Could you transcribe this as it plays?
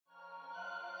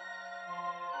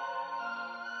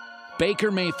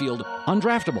Baker Mayfield,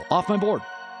 undraftable, off my board.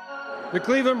 The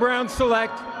Cleveland Browns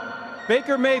select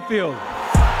Baker Mayfield.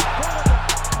 What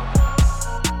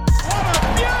a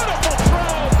beautiful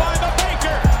throw by the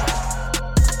Baker.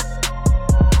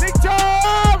 Big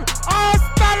Tom!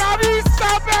 Hasta la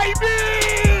vista,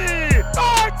 baby!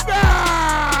 Touchdown!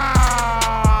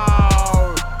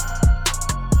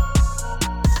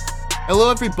 Hello,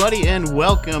 everybody, and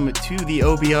welcome to the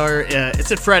OBR.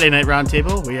 It's a Friday night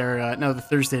roundtable. We are now the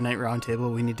Thursday night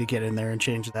roundtable. We need to get in there and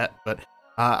change that. But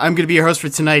I'm going to be your host for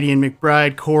tonight, Ian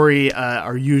McBride. Corey,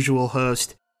 our usual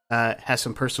host, has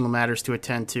some personal matters to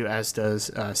attend to, as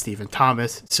does Stephen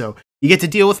Thomas. So you get to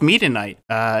deal with me tonight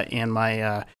and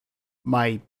my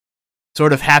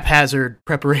sort of haphazard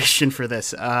preparation for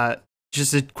this.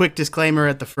 Just a quick disclaimer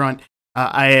at the front.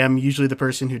 I am usually the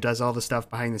person who does all the stuff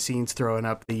behind the scenes, throwing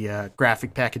up the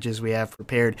graphic packages we have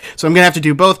prepared. So I'm going to have to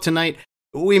do both tonight.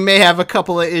 We may have a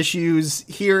couple of issues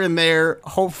here and there.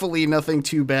 Hopefully nothing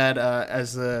too bad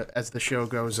as the show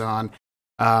goes on.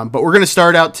 But we're going to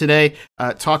start out today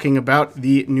talking about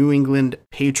the New England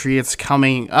Patriots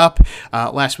coming up.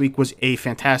 Last week was a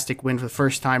fantastic win for the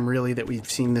first time, really, that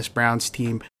we've seen this Browns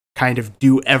team kind of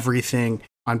do everything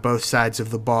on both sides of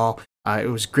the ball. It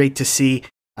was great to see.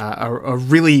 A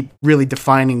really, really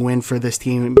defining win for this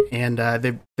team, and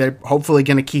they're hopefully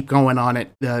going to keep going on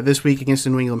it this week against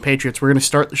the New England Patriots. We're going to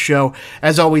start the show,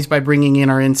 as always, by bringing in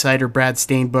our insider, Brad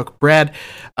Stainbook. Brad,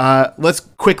 let's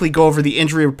quickly go over the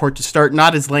injury report to start.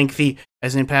 Not as lengthy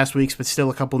as in past weeks, but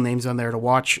still a couple names on there to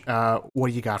watch. What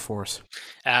do you got for us?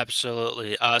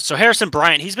 Absolutely. So Harrison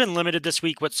Bryant, he's been limited this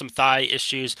week with some thigh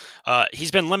issues.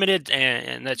 He's been limited,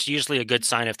 and that's usually a good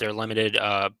sign if they're limited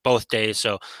both days.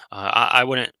 So I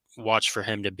wouldn't watch for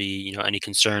him to be, any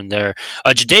concern there.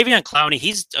 Jadeveon Clowney,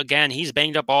 he's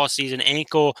banged up all season,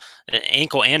 ankle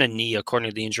and a knee, according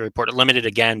to the injury report. Limited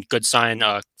again, good sign.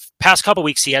 Past couple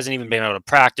weeks, he hasn't even been able to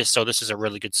practice, so this is a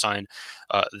really good sign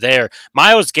there.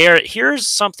 Myles Garrett, here's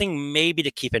something maybe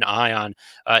to keep an eye on.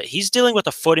 He's dealing with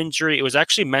a foot injury. It was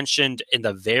actually mentioned in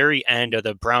the very end of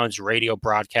the Browns radio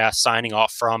broadcast, signing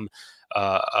off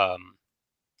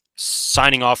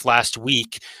last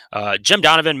week. Jim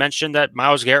Donovan mentioned that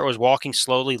Myles Garrett was walking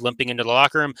slowly, limping into the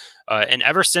locker room, and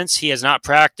ever since he has not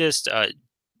practiced.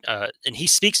 And he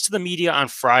speaks to the media on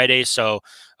Friday, so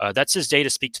that's his day to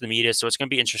speak to the media. So it's going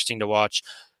to be interesting to watch.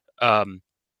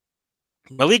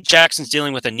 Malik Jackson's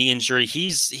dealing with a knee injury.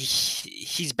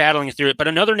 He's battling through it. But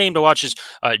another name to watch is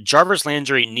Jarvis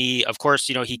Landry, knee. Of course,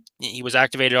 he was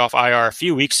activated off IR a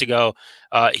few weeks ago.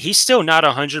 He's still not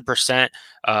 100%,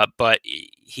 but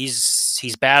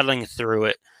he's battling through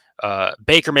it.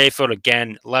 Baker Mayfield,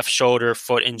 again, left shoulder,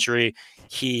 foot injury.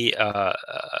 The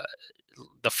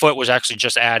foot was actually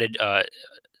just added.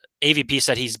 AVP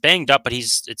said he's banged up, but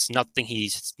it's nothing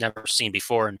he's never seen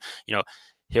before, and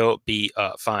he'll be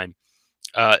fine.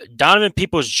 Donovan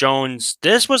Peoples-Jones,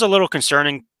 this was a little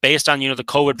concerning based on, the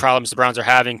COVID problems the Browns are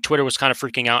having. Twitter was kind of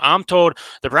freaking out. I'm told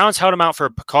the Browns held him out for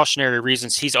precautionary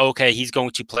reasons. He's okay. He's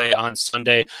going to play on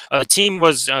Sunday. The team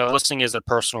was listing as a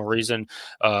personal reason.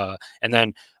 And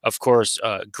then, of course,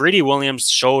 Greedy Williams'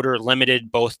 shoulder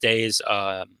limited both days.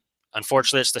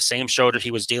 Unfortunately, it's the same shoulder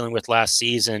he was dealing with last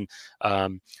season.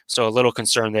 So a little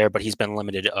concern there, but he's been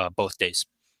limited both days.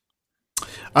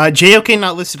 JOK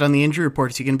not listed on the injury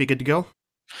report. Is he going to be good to go?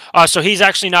 So he's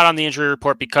actually not on the injury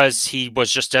report because he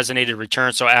was just designated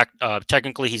return. So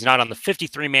technically he's not on the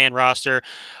 53-man roster.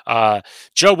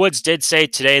 Joe Woods did say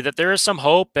today that there is some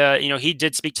hope. He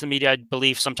did speak to the media, I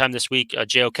believe, sometime this week,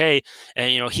 JOK,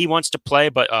 and, he wants to play.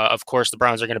 But, of course, the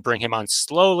Browns are going to bring him on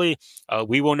slowly.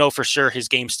 We will know for sure his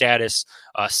game status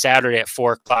Saturday at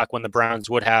 4 o'clock when the Browns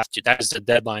would have to. That is the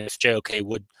deadline if JOK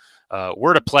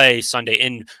were to play Sunday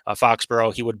in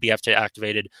Foxborough. He would be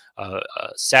activated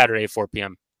Saturday at 4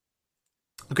 p.m.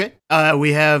 Okay.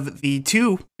 We have the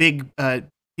two big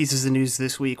pieces of news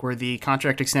this week were the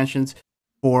contract extensions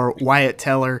for Wyatt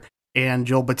Teller and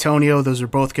Joel Bitonio. Those are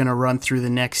both going to run through the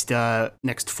next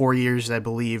 4 years, I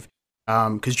believe,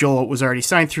 because Joel was already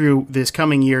signed through this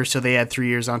coming year, so they had 3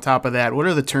 years on top of that. What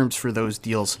are the terms for those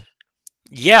deals?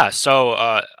 Yeah,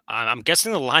 so I'm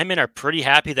guessing the linemen are pretty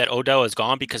happy that Odell is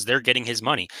gone because they're getting his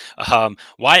money.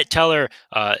 Wyatt Teller,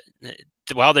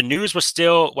 while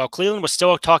Cleveland was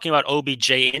still talking about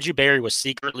OBJ, Andrew Berry was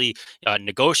secretly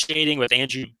negotiating with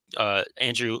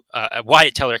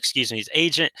Wyatt Teller, his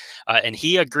agent, and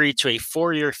he agreed to a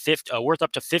 4-year, worth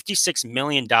up to $56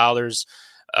 million.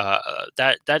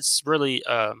 That's really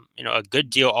a good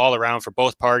deal all around for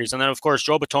both parties. And then, of course,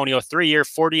 Joel Bitonio, 3-year,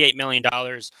 $48 million.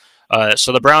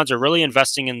 So the Browns are really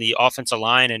investing in the offensive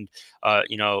line, and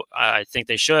I think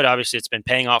they should. Obviously, it's been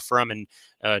paying off for them,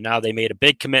 and now they made a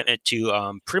big commitment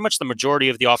to pretty much the majority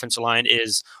of the offensive line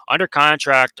is under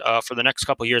contract for the next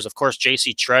couple of years. Of course,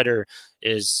 J.C. Treader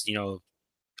is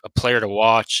a player to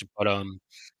watch, but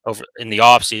over in the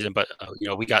off season. But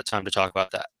we got time to talk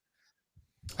about that.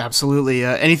 Absolutely.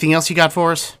 Anything else you got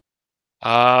for us?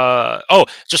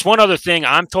 Just one other thing.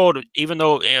 I'm told, even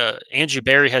though Andrew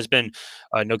Berry has been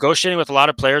negotiating with a lot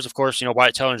of players, of course,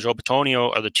 Wyatt Teller and Joe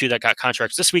Bitonio are the two that got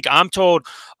contracts this week. I'm told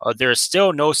there is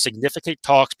still no significant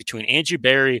talks between Andrew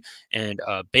Berry and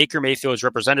Baker Mayfield's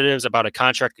representatives about a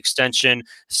contract extension.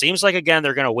 Seems like, again,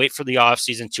 they're going to wait for the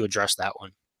offseason to address that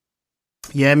one.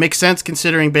 Yeah, it makes sense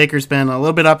considering Baker's been a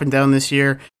little bit up and down this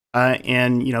year.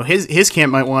 And his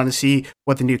camp might want to see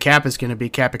what the new cap is going to be.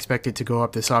 Cap expected to go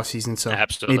up this offseason, so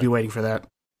Absolutely. Maybe waiting for that.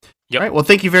 Yep. All right. Well,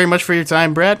 thank you very much for your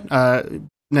time, Brad.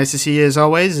 Nice to see you as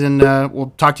always, and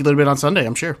we'll talk to you a little bit on Sunday,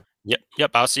 I'm sure.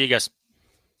 Yep. I'll see you guys.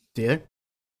 See you.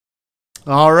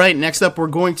 All right. Next up, we're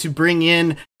going to bring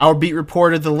in our beat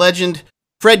reporter, the legend,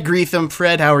 Fred Greetham.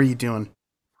 Fred, how are you doing?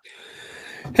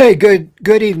 Hey, good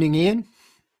evening, Ian.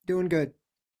 Doing good.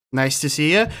 Nice to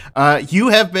see you. You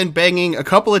have been banging a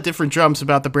couple of different drums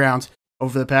about the Browns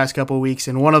over the past couple of weeks,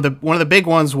 and one of the big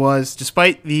ones was,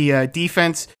 despite the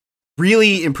defense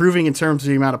really improving in terms of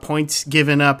the amount of points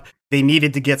given up, they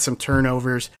needed to get some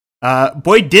turnovers.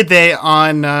 Boy, did they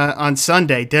on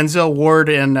Sunday. Denzel Ward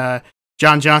and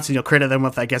John Johnson, you'll credit them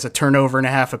with, I guess, a turnover and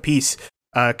a half apiece,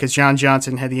 because John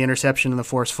Johnson had the interception and the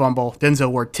forced fumble.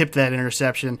 Denzel Ward tipped that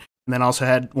interception and then also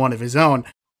had one of his own.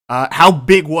 How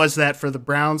big was that for the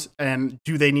Browns, and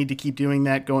do they need to keep doing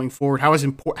that going forward? How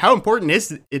important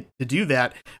is it to do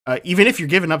that, even if you're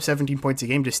giving up 17 points a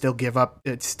game, to still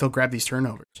grab these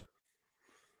turnovers?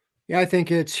 Yeah, I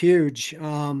think it's huge.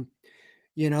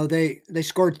 They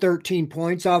scored 13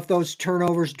 points off those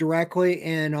turnovers directly,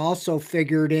 and also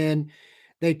figured in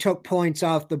they took points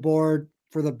off the board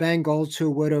for the Bengals,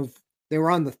 they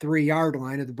were on the 3-yard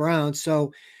line of the Browns,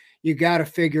 so you got to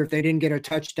figure if they didn't get a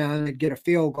touchdown, they'd get a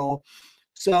field goal.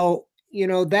 So,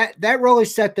 that really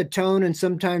set the tone, and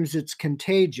sometimes it's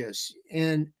contagious.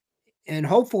 And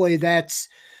hopefully that's,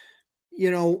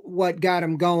 what got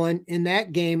them going. In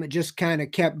that game, it just kind of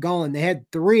kept going. They had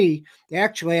 3. They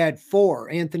actually had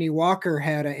 4. Anthony Walker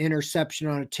had an interception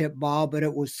on a tip ball, but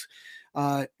it was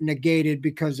negated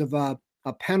because of a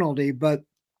penalty. But,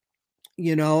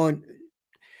 and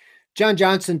John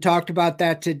Johnson talked about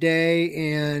that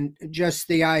today, and just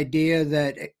the idea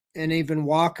that, and even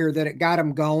Walker, that it got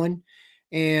him going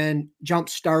and jump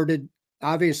started.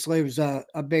 Obviously, it was a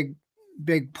big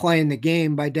play in the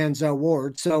game by Denzel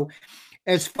Ward. So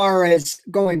as far as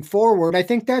going forward, I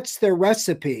think that's their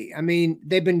recipe. I mean,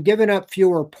 they've been giving up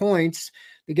fewer points.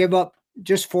 They gave up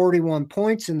just 41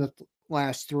 points in the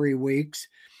last 3 weeks.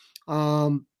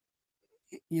 The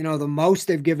most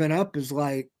they've given up is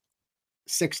like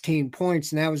 16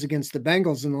 points, and that was against the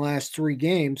Bengals in the last 3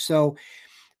 games. So,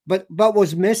 but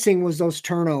was missing was those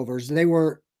turnovers. They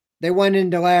went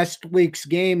into last week's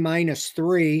game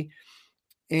 -3,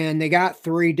 and they got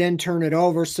 3, didn't turn it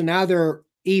over. So now they're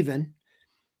even,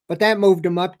 but that moved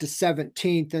them up to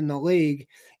 17th in the league.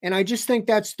 And I just think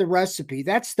that's the recipe.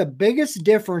 That's the biggest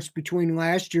difference between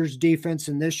last year's defense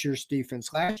and this year's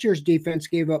defense. Last year's defense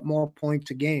gave up more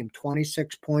points a game,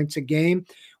 26 points a game,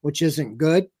 which isn't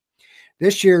good.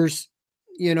 This year's,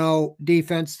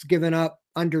 defense given up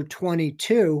under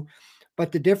 22,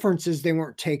 but the difference is they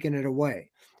weren't taking it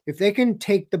away. If they can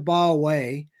take the ball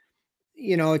away,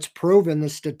 it's proven, the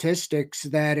statistics,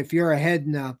 that if you're ahead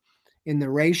in the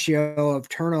ratio of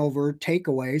turnover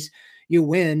takeaways, you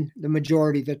win the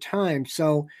majority of the time.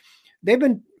 So they've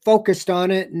been focused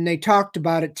on it, and they talked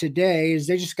about it today, is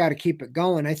they just got to keep it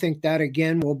going. I think that,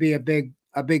 again, will be a big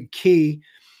key,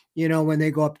 when they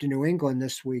go up to New England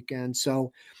this weekend.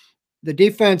 So the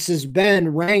defense has been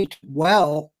ranked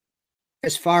well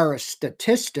as far as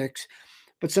statistics,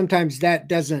 but sometimes that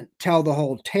doesn't tell the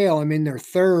whole tale. I mean, they're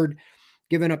 3rd,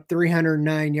 giving up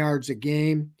 309 yards a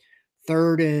game,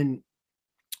 3rd in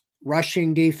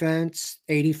rushing defense,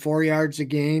 84 yards a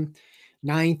game,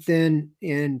 9th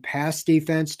in pass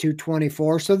defense,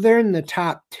 224. So they're in the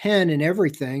top 10 in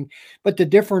everything, but the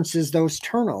difference is those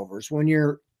turnovers. When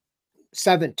you're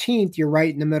 17th, you're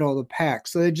right in the middle of the pack.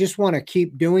 So they just want to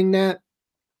keep doing that,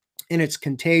 and it's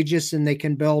contagious, and they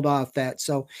can build off that.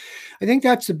 So I think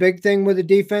that's the big thing with the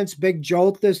defense. Big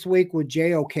jolt this week with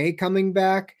JOK coming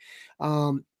back.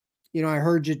 I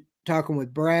heard you talking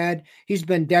with Brad. He's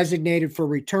been designated for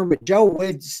return, but Joe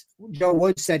Woods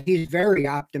said he's very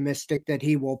optimistic that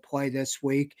he will play this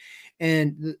week.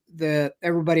 And the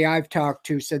everybody I've talked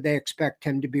to said they expect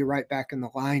him to be right back in the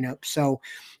lineup. So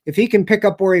if he can pick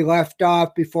up where he left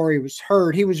off before he was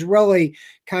hurt, he was really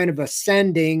kind of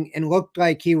ascending and looked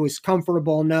like he was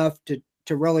comfortable enough to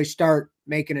really start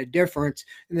making a difference.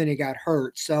 And then he got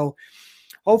hurt. So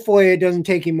hopefully it doesn't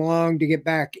take him long to get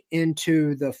back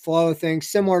into the flow of things.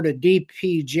 Similar to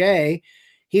DPJ,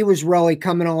 he was really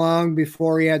coming along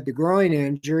before he had the groin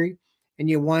injury. And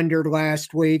you wondered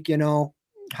last week,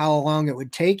 how long it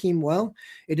would take him. Well,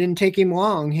 it didn't take him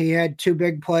long. He had 2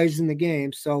 big plays in the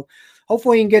game. So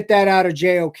hopefully you can get that out of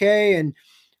JOK, and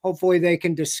hopefully they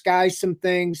can disguise some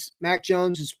things. Mac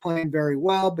Jones is playing very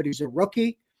well, but he's a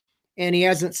rookie and he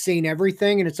hasn't seen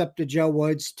everything, and it's up to Joe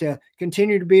Woods to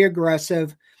continue to be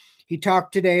aggressive. He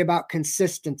talked today about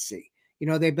consistency.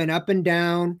 They've been up and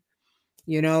down.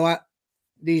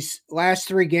 These last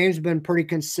 3 games have been pretty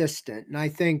consistent, and I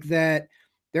think that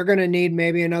they're going to need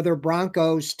maybe another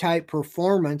Broncos type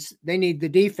performance. They need the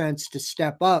defense to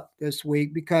step up this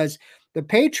week because the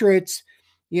Patriots,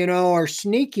 are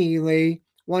sneakily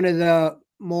one of the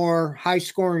more high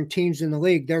scoring teams in the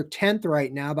league. They're 10th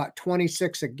right now, about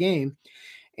 26 a game.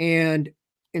 And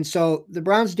so the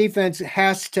Browns defense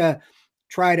has to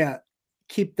try to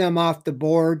keep them off the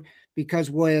board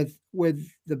because with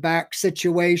the back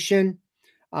situation,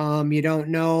 you don't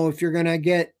know if you're going to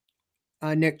get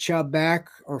Nick Chubb back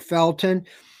or Felton,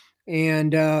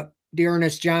 and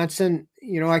Dearness Johnson.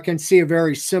 I can see a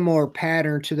very similar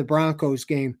pattern to the Broncos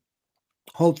game.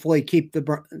 Hopefully keep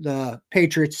the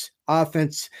Patriots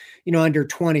offense, under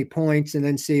 20 points and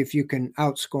then see if you can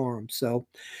outscore them. So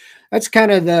that's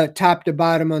kind of the top to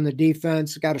bottom on the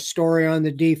defense. Got a story on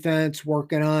the defense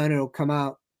working on. It'll come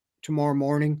out tomorrow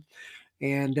morning.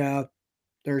 And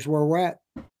there's where we're at.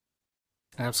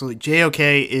 Absolutely. JOK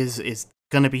is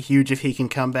going to be huge if he can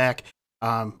come back.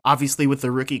 Obviously, with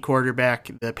the rookie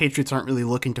quarterback, the Patriots aren't really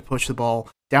looking to push the ball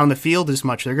down the field as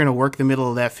much. They're going to work the middle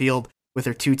of that field with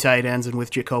their 2 tight ends and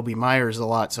with Jacoby Myers a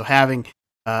lot. So having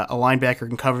a linebacker who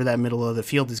can cover that middle of the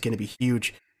field is going to be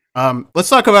huge. Let's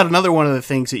talk about another one of the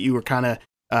things that you were kind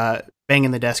of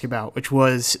banging the desk about, which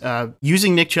was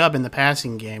using Nick Chubb in the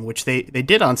passing game, which they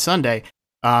did on Sunday.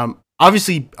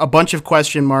 Obviously, a bunch of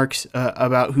question marks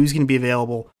about who's going to be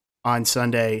available on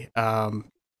Sunday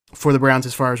for the Browns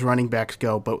as far as running backs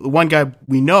go. But the one guy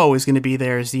we know is going to be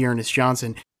there is Dearness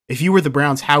Johnson. If you were the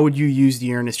Browns, how would you use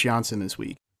Dearness Johnson this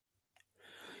week?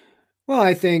 Well,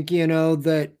 I think,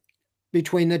 that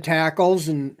between the tackles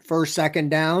and first, second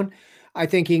down, I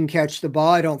think he can catch the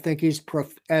ball. I don't think he's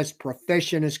as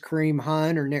proficient as Kareem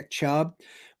Hunt or Nick Chubb,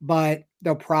 but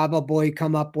they'll probably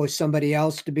come up with somebody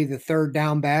else to be the third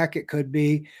down back. It could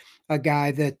be a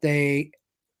guy that they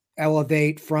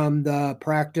elevate from the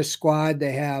practice squad.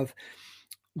 They have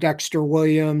Dexter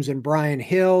Williams and Brian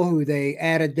Hill, who they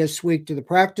added this week to the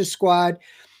practice squad.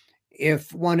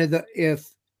 If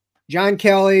John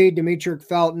Kelly, Demetric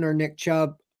Felton, or Nick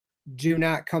Chubb do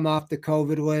not come off the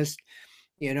COVID list,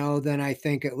 then I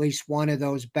think at least one of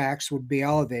those backs would be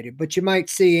elevated. But you might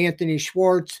see Anthony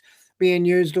Schwartz being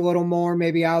used a little more,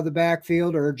 maybe out of the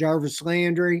backfield, or Jarvis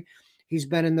Landry. He's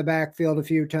been in the backfield a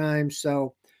few times.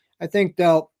 So I think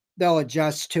they'll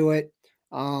adjust to it.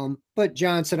 But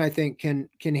Johnson, I think, can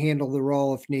handle the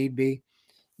role if need be.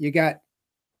 You got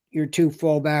your 2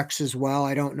 fullbacks as well.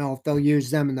 I don't know if they'll use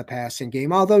them in the passing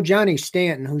game. Although Johnny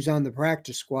Stanton, who's on the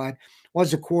practice squad,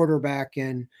 was a quarterback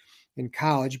in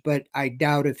college, but I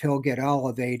doubt if he'll get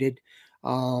elevated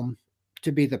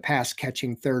to be the pass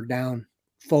catching third down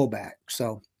fullback.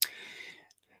 So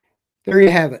there you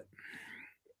have it.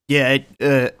 Yeah,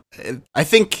 I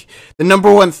think the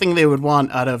number one thing they would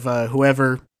want out of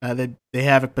whoever that they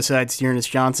have it besides Dearness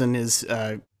Johnson is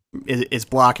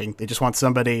blocking. They just want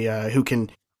somebody who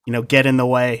can get in the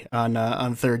way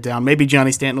on third down. Maybe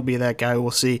Johnny Stanton will be that guy. We'll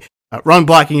see. Run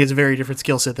blocking is a very different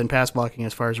skill set than pass blocking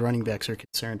as far as running backs are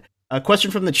concerned. A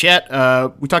question from the chat.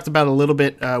 We talked about it a little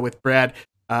bit with Brad.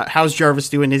 How's Jarvis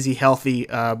doing? Is he healthy?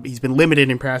 He's been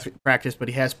limited in practice, but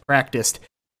he has practiced.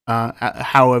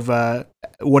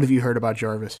 What have you heard about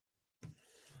Jarvis?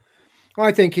 Well,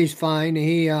 I think he's fine.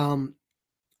 He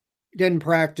didn't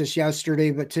practice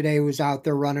yesterday, but today was out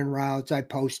there running routes. I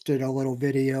posted a little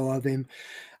video of him.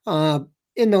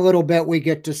 In the little bit we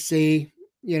get to see,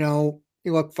 he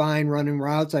looked fine running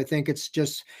routes. I think it's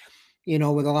just,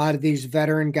 with a lot of these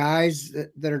veteran guys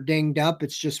that are dinged up,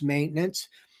 it's just maintenance.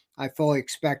 I fully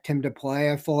expect him to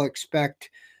play. I fully expect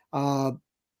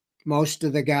most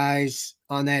of the guys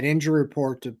on that injury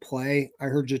report to play. I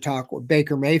heard you talk with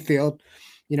Baker Mayfield.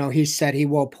 he said he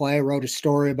will play. I wrote a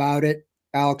story about it.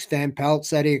 Alex Van Pelt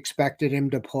said he expected him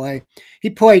to play. He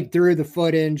played through the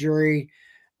foot injury,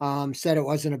 said it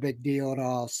wasn't a big deal at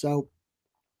all. So,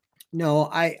 no,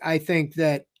 I think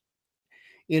that,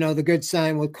 the good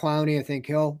sign with Clowney, I think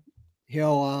he'll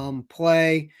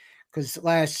play, because the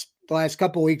last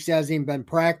couple of weeks he hasn't even been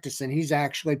practicing. He's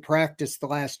actually practiced the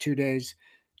last 2 days.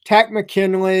 Takk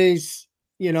McKinley's,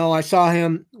 I saw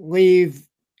him leave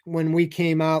when we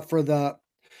came out for the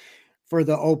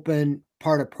open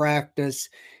part of practice.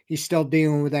 He's still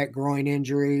dealing with that groin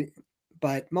injury,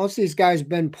 but most of these guys have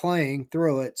been playing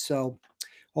through it. So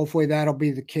hopefully that'll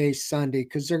be the case Sunday,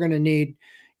 because they're going to need,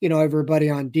 everybody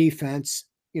on defense,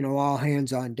 all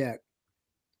hands on deck.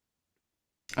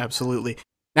 Absolutely.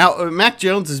 Now, Mac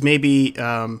Jones is maybe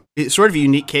sort of a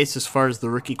unique case as far as the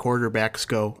rookie quarterbacks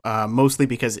go, mostly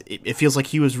because it feels like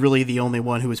he was really the only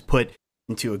one who was put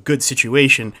into a good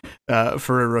situation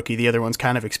for a rookie. The other one's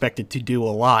kind of expected to do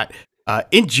a lot.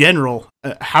 In general,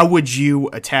 how would you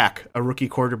attack a rookie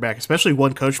quarterback, especially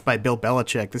one coached by Bill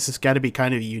Belichick? This has got to be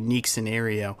kind of a unique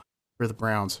scenario for the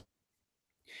Browns.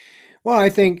 Well, I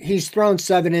think he's thrown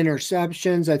 7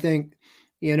 interceptions. I think,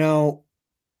 even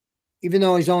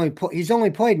though he's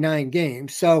only played 9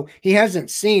 games, so he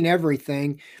hasn't seen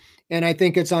everything. And I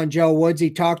think it's on Joe Woods. He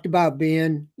talked about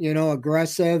being,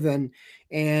 aggressive and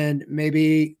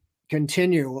maybe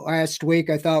continue. Last week,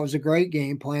 I thought was a great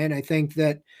game plan. I think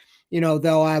that,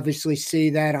 they'll obviously see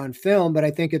that on film, but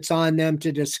I think it's on them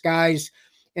to disguise.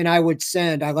 And I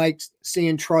like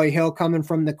seeing Troy Hill coming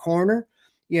from the corner.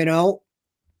 You got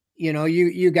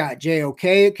JOK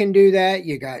that can do that.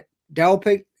 You got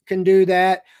Delpit can do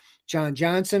that. John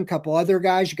Johnson, a couple other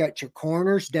guys. You got your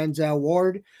corners, Denzel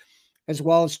Ward, as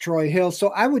well as Troy Hill. So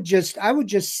I would just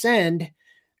send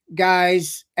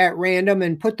guys at random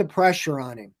and put the pressure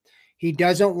on him. He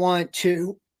doesn't want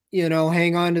to,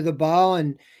 hang on to the ball,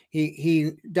 and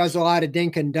he does a lot of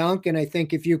dink and dunk. And I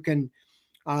think if you can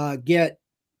get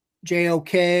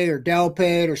JOK or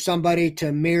Delpit or somebody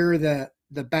to mirror the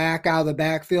back out of the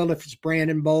backfield, if it's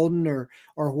Brandon Bolden or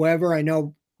whoever. I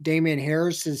know Damian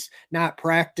Harris has not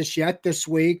practiced yet this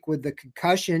week with the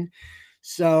concussion.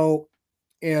 So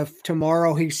if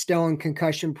tomorrow he's still in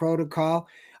concussion protocol,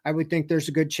 I would think there's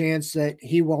a good chance that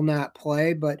he will not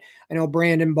play. But I know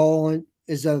Brandon Bolden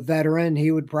is a veteran.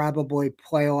 He would probably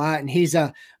play a lot, and he's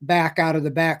a back out of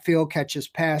the backfield, catches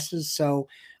passes. So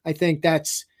I think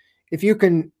that's, if you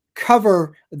can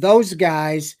cover those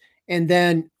guys and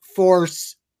then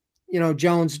force,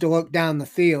 Jones to look down the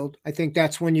field, I think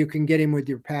that's when you can get him with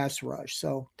your pass rush.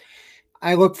 So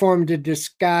I look for him to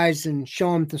disguise and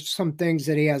show him some things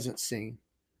that he hasn't seen.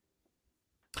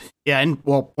 Yeah, and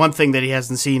one thing that he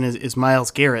hasn't seen is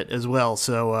Myles Garrett as well.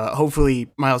 So hopefully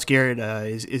Myles Garrett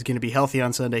is going to be healthy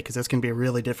on Sunday, because that's going to be a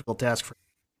really difficult task for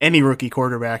any rookie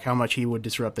quarterback, how much he would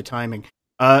disrupt the timing.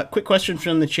 Quick question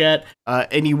from the chat.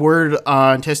 Any word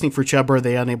on testing for Chubb, or are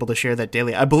they unable to share that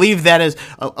daily? I believe that is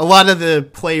a lot of the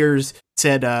players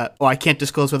said, I can't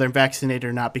disclose whether I'm vaccinated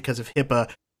or not because of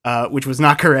HIPAA, which was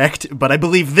not correct. But I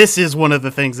believe this is one of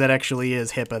the things that actually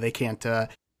is HIPAA. They can't,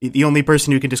 the only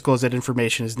person who can disclose that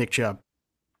information is Nick Chubb.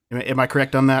 Am I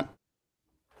correct on that?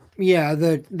 Yeah,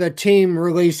 the team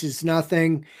releases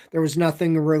nothing. There was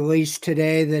nothing released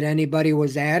today that anybody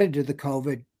was added to the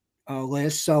COVID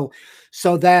list. So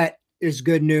that is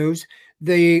good news.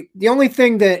 The only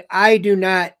thing that I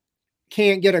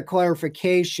can't get a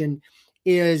clarification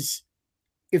is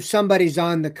if somebody's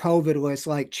on the COVID list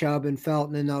like Chubb and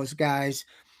Felton and those guys,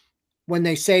 when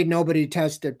they say nobody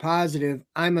tested positive,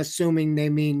 I'm assuming they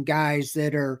mean guys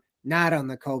that are not on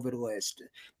the COVID list,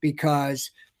 because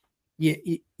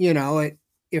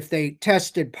if they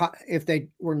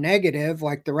were negative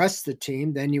like the rest of the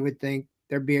team, then you would think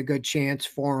there'd be a good chance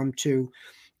for them to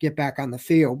get back on the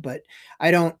field. But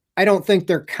I don't think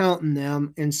they're counting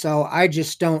them. And so I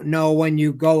just don't know when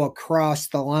you go across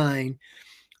the line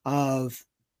of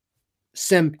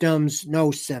symptoms,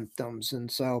 no symptoms. And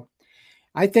so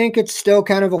I think it's still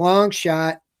kind of a long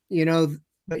shot,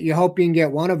 but you hope you can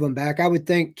get one of them back. I would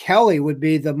think Kelly would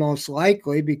be the most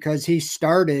likely, because he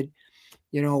started,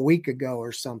 a week ago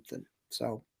or something.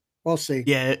 So we'll see.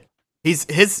 Yeah.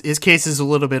 His case is a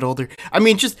little bit older. I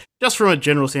mean, just from a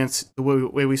general sense, the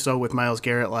way we saw with Myles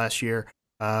Garrett last year,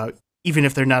 even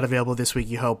if they're not available this week,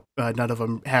 you hope none of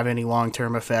them have any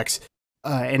long-term effects.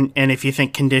 And if you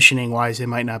think conditioning-wise, they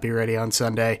might not be ready on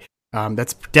Sunday,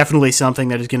 that's definitely something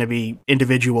that is going to be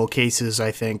individual cases,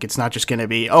 I think. It's not just going to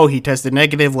be, he tested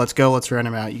negative, let's go, let's run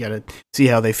him out. You got to see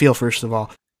how they feel, first of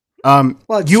all.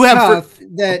 Well, it's you tough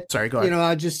sorry, go ahead.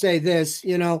 I'll just say this,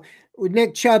 with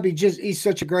Nick Chubb, he's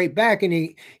such a great back, and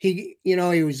he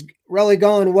was really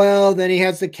going well. Then he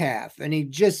has the calf, and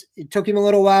it took him a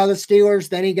little while, the Steelers,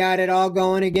 then he got it all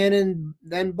going again, and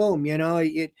then boom,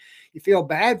 you feel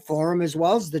bad for him as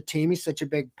well as the team. He's such a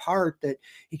big part that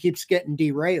he keeps getting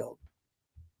derailed.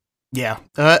 Yeah.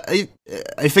 I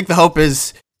think the hope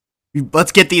is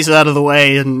let's get these out of the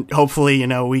way, and hopefully,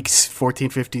 weeks 14,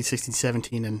 15, 16,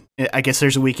 17, and I guess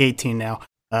there's a week 18 now.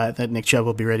 That Nick Chubb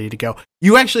will be ready to go.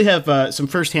 You actually have some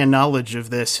firsthand knowledge of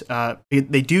this.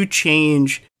 They do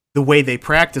change the way they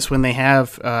practice when they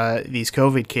have these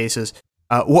COVID cases.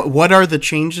 What are the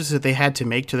changes that they had to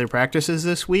make to their practices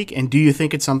this week? And do you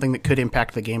think it's something that could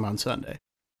impact the game on Sunday?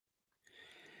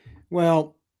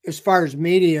 Well, as far as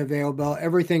media available,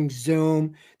 everything's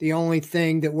Zoom. The only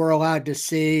thing that we're allowed to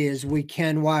see is we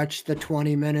can watch the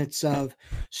 20 minutes of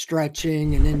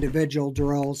stretching and individual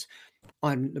drills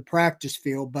on the practice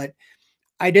field, but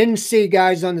I didn't see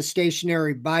guys on the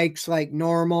stationary bikes like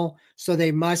normal, so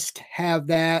they must have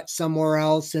that somewhere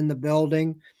else in the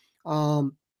building.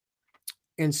 And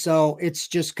so it's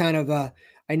just kind of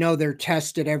I know they're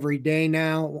tested every day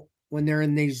now when they're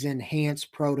in these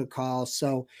enhanced protocols.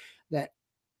 So that,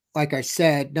 like I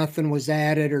said, nothing was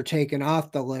added or taken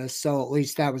off the list. So at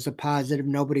least that was a positive.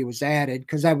 Nobody was added,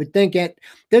 because I would think at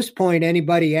this point,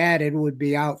 anybody added would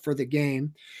be out for the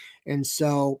game. And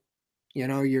so,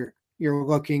 you're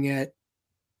looking at,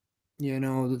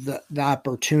 the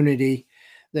opportunity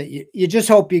that you just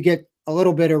hope you get a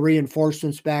little bit of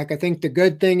reinforcements back. I think the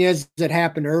good thing is it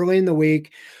happened early in the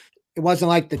week. It wasn't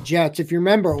like the Jets. If you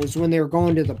remember, it was when they were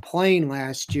going to the plane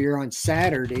last year on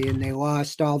Saturday and they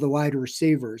lost all the wide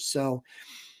receivers. So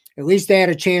at least they had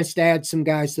a chance to add some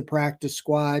guys to practice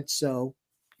squad. So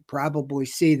you probably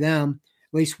see them,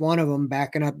 at least one of them,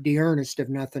 backing up D'Ernest if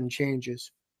nothing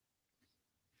changes.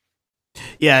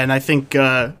 Yeah, and I think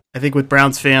with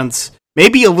Browns fans,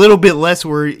 maybe a little bit less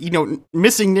where,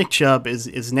 missing Nick Chubb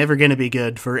is never going to be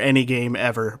good for any game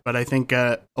ever. But I think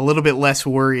a little bit less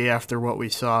worry after what we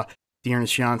saw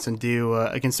D'Ernest Johnson do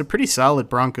against a pretty solid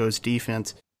Broncos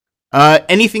defense.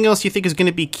 Anything else you think is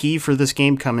going to be key for this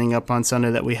game coming up on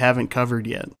Sunday that we haven't covered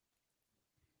yet?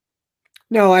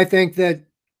 No, I think that,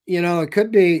 it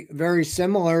could be very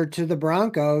similar to the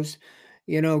Broncos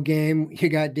game. You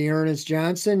got D'Ernest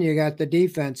Johnson, you got the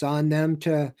defense on them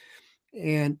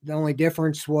and the only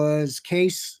difference was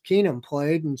Case Keenum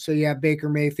played. And so you have Baker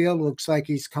Mayfield, looks like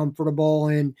he's comfortable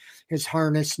in his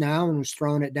harness now and was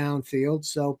throwing it downfield.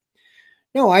 So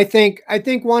no, I think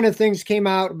one of the things came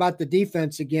out about the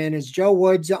defense again is Joe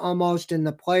Woods almost, and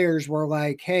the players were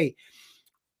like, hey,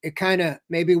 it kind of,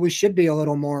 maybe we should be a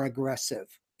little more aggressive.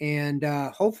 And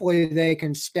hopefully they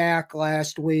can stack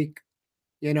last week,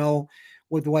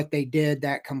 with what they did,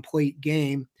 that complete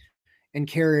game, and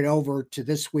carry it over to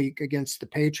this week against the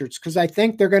Patriots, because I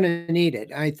think they're going to need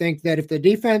it. I think that if the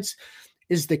defense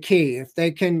is the key, if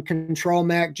they can control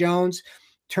Mac Jones,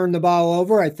 turn the ball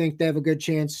over, I think they have a good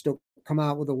chance to come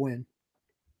out with a win.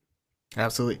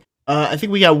 Absolutely. I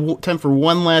think we got time for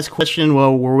one last question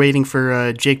while we're waiting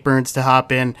for Jake Burns to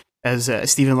hop in. As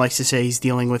Steven likes to say, he's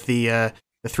dealing with the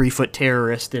 3-foot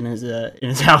terrorist in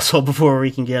his household before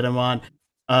we can get him on.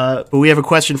 But we have a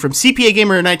question from CPA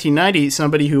Gamer in 1990,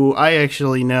 somebody who I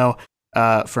actually know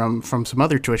from some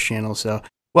other Twitch channels. So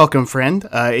welcome, friend.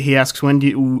 He asks, when do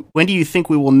you think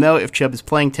we will know if Chubb is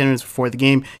playing 10 minutes before the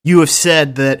game? You have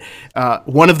said that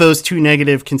one of those 2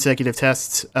 negative consecutive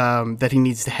tests that he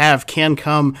needs to have can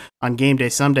come on game day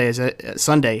Sunday.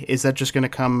 Is that just going to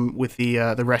come with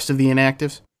the rest of the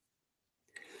inactives?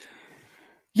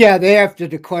 Yeah, they have to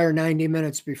declare 90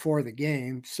 minutes before the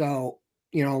game. So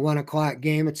 1 o'clock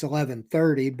game, it's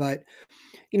 11:30, but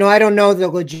I don't know the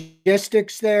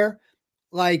logistics there.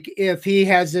 Like if he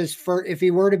has if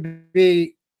he were to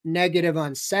be negative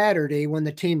on Saturday when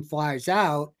the team flies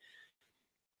out,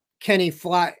 can he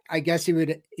fly? I guess he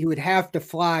would have to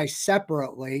fly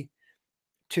separately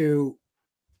to,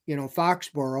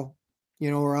 Foxborough,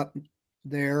 or up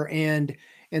there. And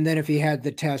then if he had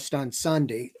the test on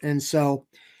Sunday. And so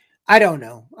I don't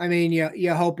know. I mean,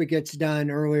 you hope it gets done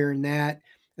earlier than that.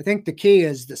 I think the key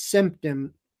is the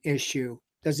symptom issue.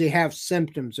 Does he have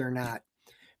symptoms or not?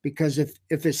 Because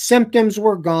if his symptoms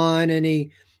were gone and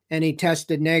he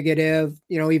tested negative,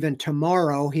 even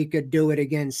tomorrow, he could do it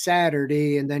again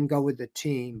Saturday and then go with the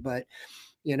team. But,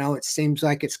 it seems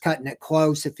like it's cutting it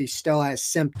close if he still has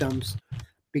symptoms,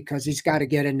 because he's got to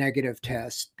get a negative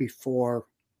test before,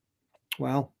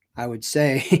 well, I would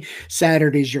say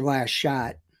Saturday's your last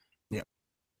shot.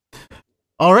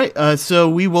 All right, so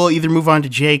we will either move on to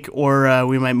Jake or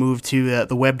we might move to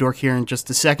the web dork here in just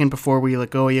a second before we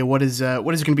let go. Yeah, what is going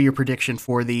to be your prediction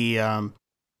for the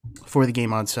for the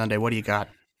game on Sunday? What do you got?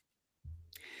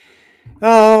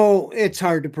 Oh, it's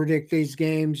hard to predict these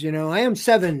games. I am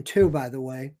 7-2, by the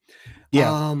way.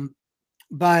 Yeah.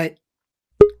 But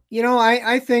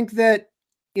I think that,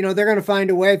 they're going to find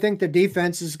a way. I think the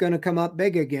defense is going to come up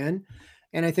big again,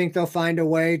 and I think they'll find a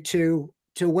way to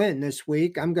win this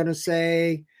week. I'm going to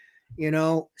say,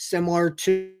 similar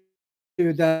to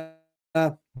the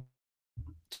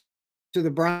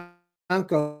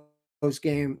Broncos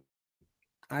game.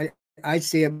 I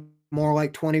see it more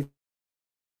like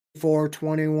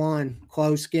 24-21,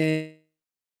 close game,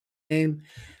 a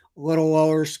little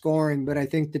lower scoring, but I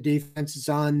think the defense is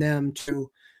on them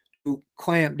to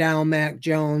clamp down Mac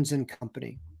Jones and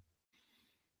company.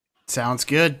 Sounds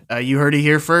good. You heard it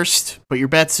here first. Put your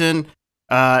bets in,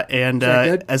 and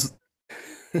as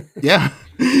yeah.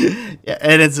 Yeah,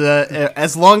 and it's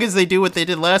as long as they do what they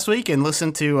did last week and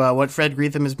listen to what Fred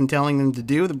Greetham has been telling them to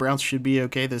do, the Browns should be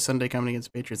okay this Sunday coming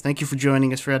against the Patriots. Thank you for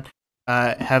joining us, Fred.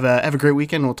 Have a great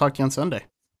weekend. We'll talk to you on Sunday.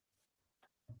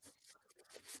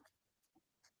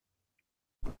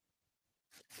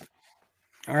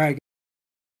 All right.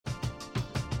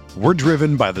 We're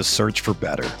driven by the search for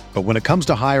better. But when it comes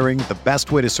to hiring, the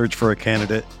best way to search for a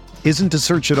candidate isn't to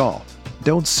search at all.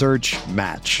 Don't search,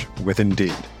 match with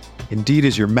Indeed. Indeed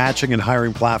is your matching and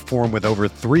hiring platform with over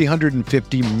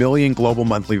 350 million global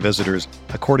monthly visitors,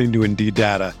 according to Indeed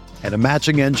data, and a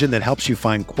matching engine that helps you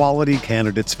find quality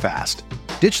candidates fast.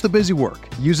 Ditch the busy work.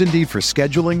 Use Indeed for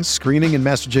scheduling, screening, and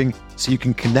messaging so you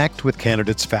can connect with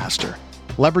candidates faster.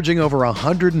 Leveraging over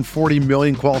 140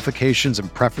 million qualifications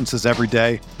and preferences every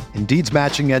day, Indeed's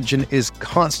matching engine is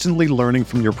constantly learning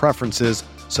from your preferences,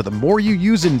 so the more you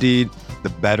use Indeed, the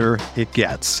better it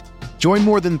gets. Join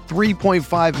more than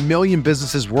 3.5 million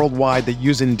businesses worldwide that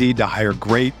use Indeed to hire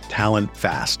great talent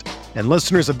fast. And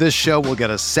listeners of this show will get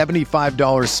a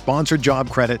 $75 sponsored job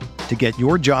credit to get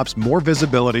your jobs more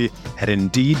visibility at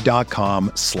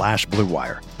Indeed.com/Blue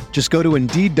Wire. Just go to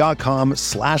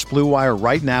Indeed.com/Blue Wire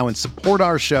right now and support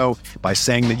our show by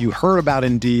saying that you heard about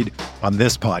Indeed on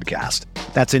this podcast.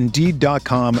 That's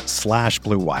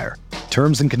Indeed.com/Blue Wire.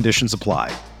 Terms and conditions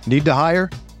apply. Need to hire?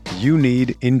 You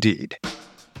need Indeed.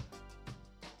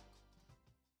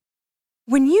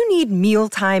 When you need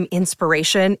mealtime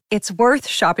inspiration, it's worth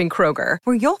shopping Kroger,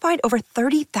 where you'll find over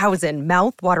 30,000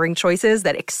 mouth-watering choices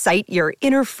that excite your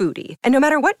inner foodie. And no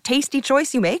matter what tasty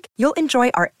choice you make, you'll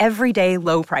enjoy our everyday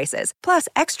low prices, plus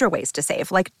extra ways to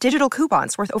save, like digital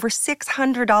coupons worth over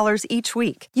 $600 each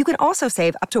week. You can also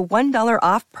save up to $1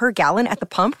 off per gallon at the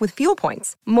pump with fuel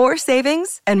points. More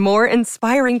savings and more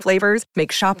inspiring flavors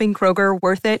make shopping Kroger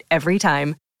worth it every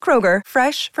time. Kroger,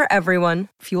 fresh for everyone.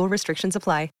 Fuel restrictions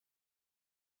apply.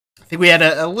 I think we had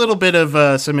a little bit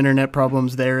of some internet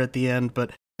problems there at the end,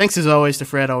 but thanks as always to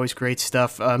Fred. Always great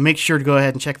stuff. Make sure to go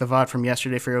ahead and check the VOD from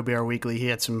yesterday for OBR Weekly. He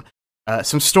had some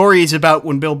stories about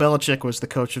when Bill Belichick was the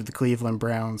coach of the Cleveland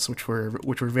Browns, which were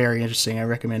very interesting. I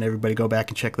recommend everybody go back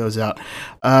and check those out.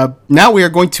 Now we are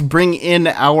going to bring in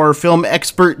our film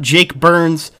expert, Jake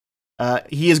Burns.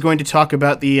 He is going to talk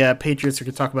about the Patriots. We're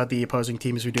going to talk about the opposing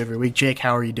team as we do every week. Jake,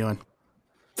 how are you doing?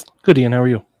 Good, Ian. How are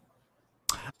you?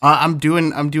 I'm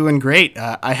doing great.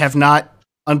 I have not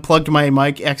unplugged my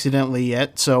mic accidentally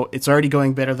yet, so it's already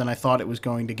going better than I thought it was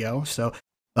going to go. So,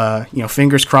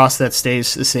 fingers crossed that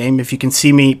stays the same. If you can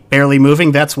see me barely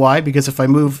moving, that's why, because if I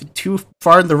move too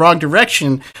far in the wrong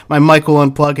direction, my mic will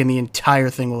unplug and the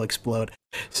entire thing will explode.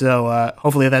 So,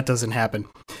 hopefully that doesn't happen.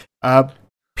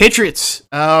 Patriots,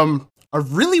 a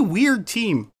really weird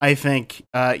team, I think.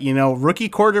 Rookie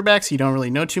quarterbacks, you don't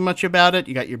really know too much about it.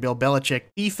 You got your Bill Belichick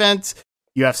defense.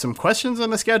 You have some questions on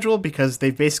the schedule because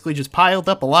they've basically just piled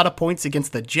up a lot of points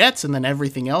against the Jets, and then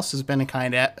everything else has been a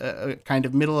kind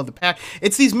of middle of the pack.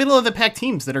 It's these middle of the pack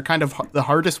teams that are kind of the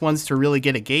hardest ones to really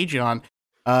get a gauge on.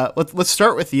 Let's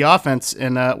start with the offense,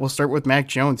 and we'll start with Mac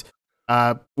Jones.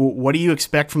 What do you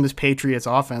expect from this Patriots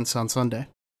offense on Sunday?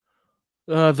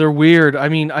 They're weird. I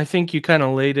mean, I think you kind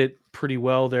of laid it pretty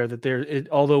well there. That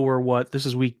although this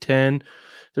is week 10.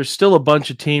 There's still a bunch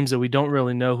of teams that we don't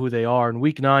really know who they are, and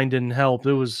week 9 didn't help.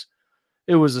 It was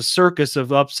a circus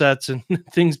of upsets and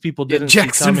things people didn't see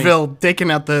coming. Jacksonville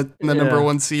taking out the number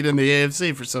 1 seed in the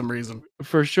AFC for some reason.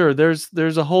 For sure.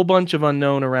 There's a whole bunch of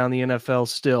unknown around the NFL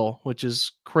still, which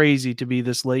is crazy to be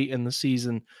this late in the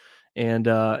season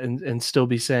and still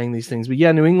be saying these things. But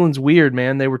yeah, New England's weird,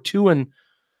 man. They were 2-4,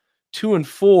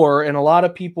 and a lot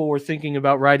of people were thinking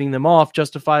about writing them off,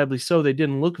 justifiably so. They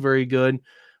didn't look very good.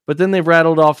 But then they've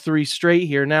rattled off 3 straight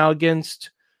here now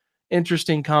against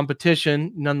interesting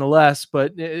competition nonetheless,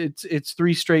 but it's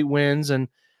 3 straight wins, and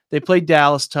they played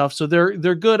Dallas tough. So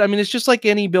they're good. I mean, it's just like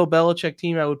any Bill Belichick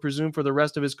team, I would presume, for the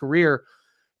rest of his career.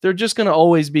 they're just going to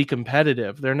always be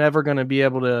competitive. They're never going to be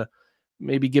able to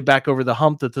maybe get back over the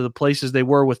hump to the places they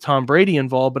were with Tom Brady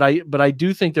involved. But I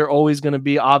do think they're always going to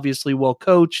be obviously well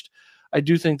coached. I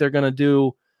do think they're going to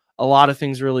do a lot of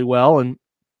things really well. And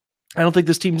I don't think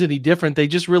this team's any different. They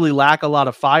just really lack a lot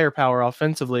of firepower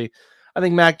offensively. I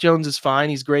think Mac Jones is fine.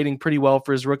 He's grading pretty well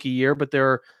for his rookie year, but there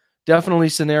are definitely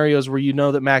scenarios where you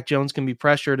know that Mac Jones can be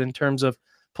pressured in terms of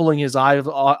pulling his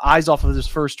eyes off of his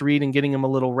first read and getting him a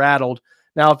little rattled.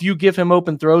 Now, if you give him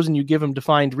open throws and you give him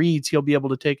defined reads, he'll be able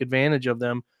to take advantage of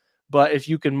them. But if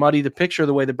you can muddy the picture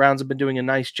the way the Browns have been doing a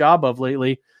nice job of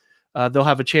lately, they'll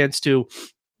have a chance to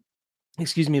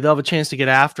get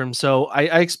after him. So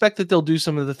I expect that they'll do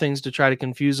some of the things to try to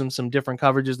confuse him, some different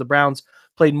coverages. The Browns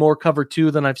played more cover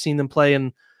 2 than I've seen them play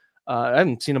in. I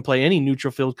haven't seen them play any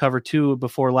neutral field cover 2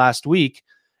 before last week.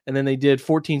 And then they did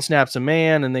 14 snaps a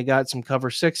man and they got some cover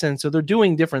 6 in. So they're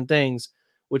doing different things,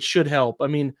 which should help. I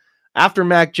mean, after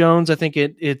Mac Jones, I think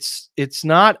it's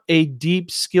not a deep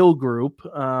skill group.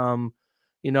 I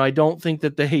don't think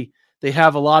that they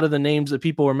have a lot of the names that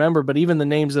people remember, but even the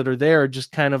names that are there are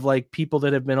just kind of like people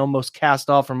that have been almost cast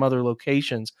off from other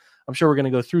locations. I'm sure we're going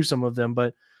to go through some of them,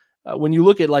 but when you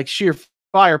look at like sheer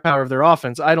firepower of their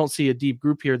offense, I don't see a deep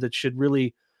group here that should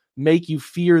really make you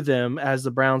fear them as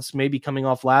the Browns maybe coming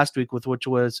off last week with which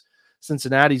was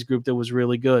Cincinnati's group that was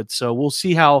really good. So we'll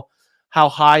see how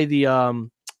high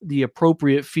the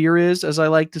appropriate fear is, as I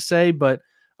like to say. But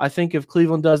I think if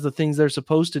Cleveland does the things they're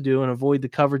supposed to do and avoid the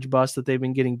coverage bust that they've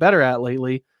been getting better at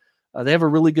lately, they have a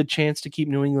really good chance to keep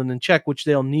New England in check, which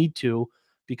they'll need to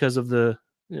because of the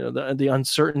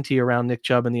uncertainty around Nick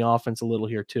Chubb and the offense a little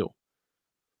here too.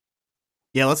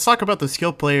 Yeah, let's talk about the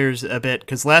skill players a bit,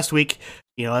 because last week,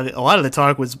 a lot of the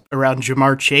talk was around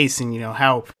Ja'Marr Chase and,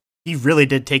 how he really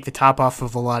did take the top off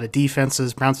of a lot of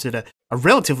defenses. Browns did a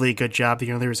relatively good job.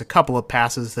 There was a couple of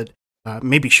passes that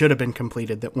maybe should have been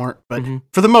completed that weren't, but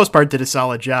for the most part did a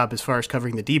solid job as far as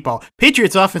covering the deep ball.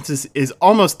 Patriots offense is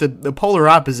almost the polar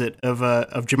opposite of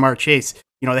Ja'Marr Chase.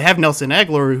 They have Nelson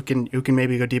Aguilar who can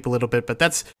maybe go deep a little bit, but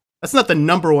that's not the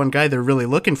number one guy they're really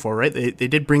looking for, right? They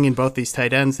did bring in both these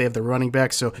tight ends. They have the running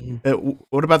backs. So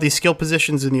what about these skill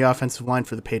positions in the offensive line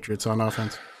for the Patriots on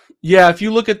offense? Yeah, if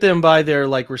you look at them by their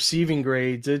receiving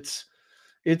grades,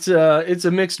 it's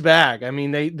a mixed bag. I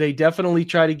mean, they definitely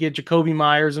try to get Jacoby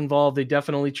Myers involved. They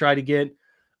definitely try to get,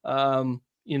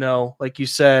 like you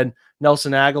said,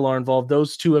 Nelson Aguilar involved.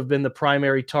 Those two have been the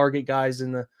primary target guys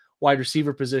in the wide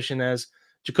receiver position, as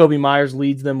Jacoby Myers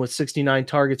leads them with 69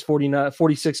 targets,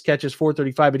 46 catches,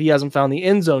 435, but he hasn't found the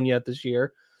end zone yet this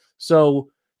year. So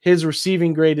his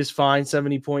receiving grade is fine,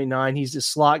 70.9. He's a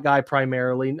slot guy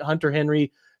primarily. Hunter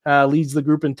Henry leads the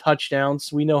group in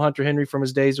touchdowns. We know Hunter Henry from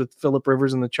his days with Phillip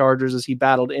Rivers and the Chargers as he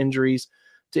battled injuries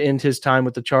to end his time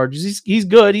with the Chargers. He's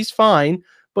good. He's fine,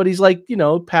 but he's like,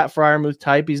 Pat Freiermuth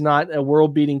type. He's not a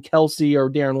world-beating Kelsey or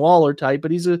Darren Waller type,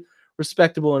 but he's a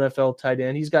respectable NFL tight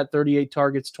end. He's got 38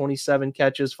 targets, 27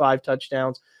 catches, 5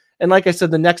 touchdowns. And like I said,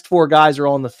 the next 4 guys are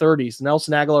all in the 30s.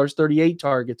 Nelson Aguilar's 38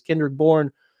 targets. Kendrick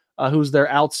Bourne, who's their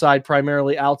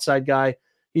primarily outside guy,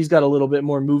 he's got a little bit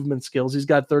more movement skills. He's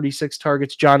got 36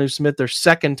 targets. Jonnu Smith, their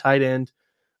second tight end,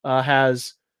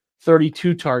 has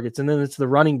 32 targets. And then it's the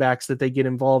running backs that they get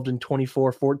involved in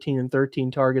 24, 14, and 13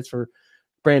 targets for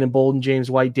Brandon Bolden, James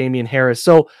White, Damian Harris.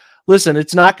 So listen,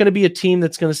 it's not going to be a team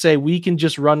that's going to say we can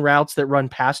just run routes that run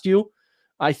past you.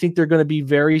 I think they're going to be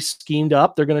very schemed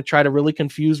up. They're going to try to really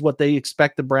confuse what they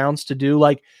expect the Browns to do.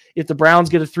 Like if the Browns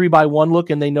get a 3-by-1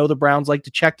 look and they know the Browns like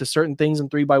to check to certain things in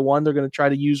 3-by-1, they're going to try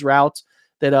to use routes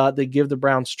that they give the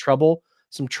Browns trouble,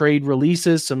 some trade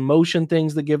releases, some motion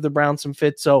things that give the Browns some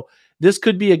fits. So this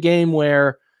could be a game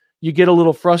where you get a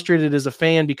little frustrated as a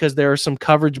fan because there are some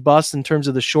coverage busts in terms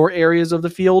of the short areas of the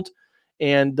field.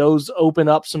 And those open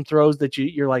up some throws that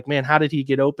you're like, man, how did he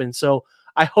get open? So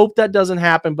I hope that doesn't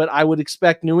happen, but I would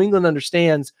expect New England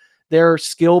understands their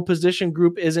skill position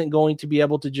group isn't going to be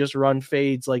able to just run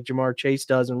fades like Ja'Marr Chase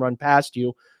does and run past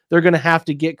you. They're going to have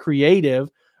to get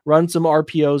creative, run some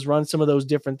RPOs, run some of those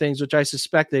different things, which I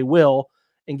suspect they will,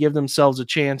 and give themselves a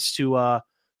chance to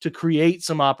create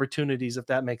some opportunities, if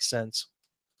that makes sense.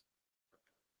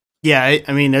 Yeah,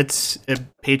 I mean, it's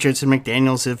Patriots and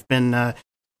McDaniels have been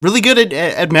really good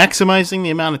at maximizing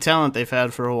the amount of talent they've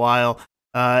had for a while,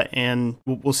 and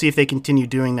we'll see if they continue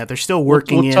doing that. They're still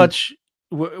working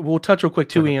We'll touch real quick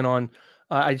too, Ian, on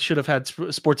I should have had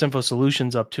Sports Info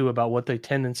Solutions up too about what they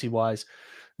tendency-wise.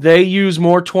 They use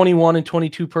more 21 and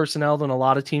 22 personnel than a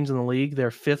lot of teams in the league. They're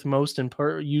 5th most in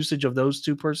usage of those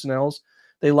two personnels.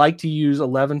 They like to use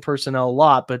 11 personnel a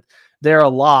lot, but their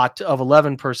lot of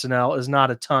 11 personnel is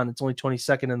not a ton. It's only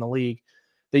 22nd in the league.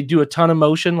 They do a ton of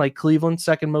motion, like Cleveland,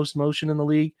 second most motion in the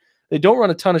league. They don't run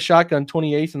a ton of shotgun,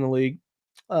 28th in the league.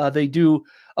 They do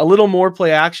a little more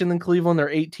play action than Cleveland. They're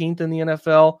 18th in the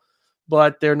NFL,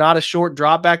 but they're not a short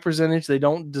drop back percentage. They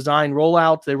don't design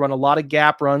rollouts. They run a lot of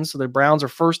gap runs. So the Browns are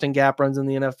first in gap runs in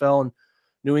the NFL, and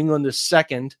New England is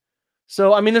second.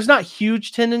 So, I mean, there's not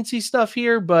huge tendency stuff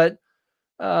here, but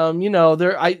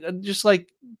they're just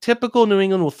like typical New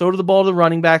England will throw to the ball to the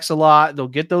running backs a lot. They'll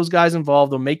get those guys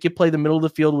involved. They'll make you play the middle of the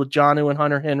field with Jonnu and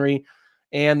Hunter Henry,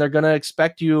 and they're going to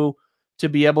expect you to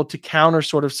be able to counter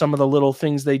sort of some of the little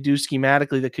things they do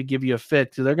schematically that could give you a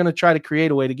fit. So they're going to try to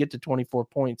create a way to get to 24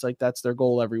 points. Like that's their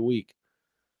goal every week.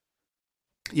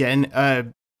 Yeah.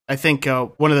 And I think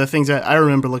one of the things that I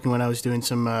remember looking when I was doing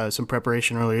some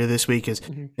preparation earlier this week is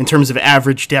in terms of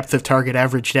average depth of target,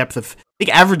 average depth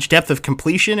of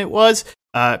completion. It was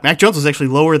Mac Jones was actually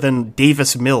lower than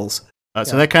Davis Mills.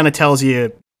 So that kind of tells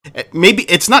you maybe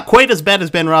it's not quite as bad as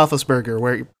Ben Roethlisberger,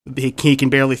 where he can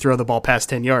barely throw the ball past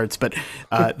 10 yards. But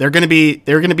they're going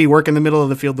to be working the middle of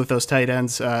the field with those tight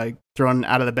ends, thrown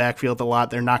out of the backfield a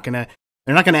lot. They're not going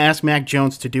to ask Mac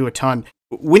Jones to do a ton.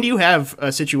 When you have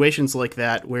situations like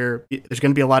that where there's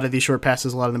going to be a lot of these short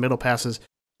passes, a lot of the middle passes,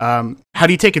 how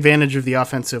do you take advantage of the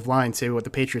offensive line, say what the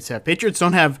Patriots have? Patriots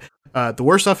don't have the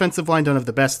worst offensive line, don't have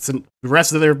the best. The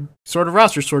rest of their sort of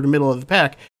roster is sort of middle of the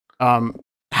pack.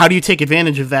 How do you take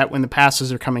advantage of that when the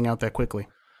passes are coming out that quickly?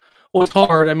 Well, it's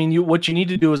hard. I mean, what you need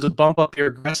to do is bump up your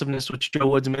aggressiveness, which Joe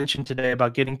Woods mentioned today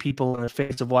about getting people in the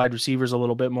face of wide receivers a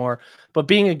little bit more. But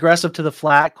being aggressive to the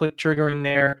flat, quick triggering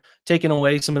there, taking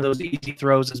away some of those easy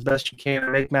throws as best you can,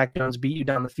 and make Mac Jones beat you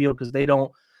down the field because they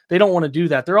don't want to do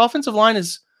that. Their offensive line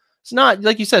it's not,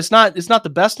 like you said, it's not the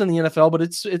best in the NFL, but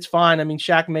it's fine. I mean,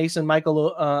 Shaq Mason,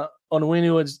 Michael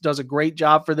Onwenu does a great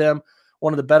job for them.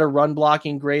 One of the better run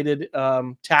blocking graded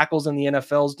tackles in the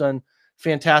NFL's done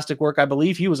fantastic work. I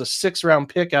believe he was a 6th-round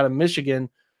pick out of Michigan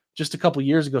just a couple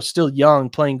years ago, still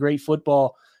young, playing great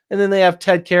football. And then they have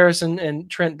Ted Karras and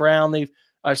Trent Brown.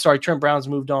 Trent Brown's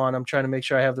moved on. I'm trying to make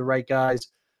sure I have the right guys.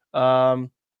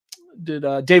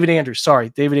 David Andrews.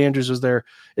 David Andrews is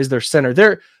their center.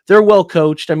 They're well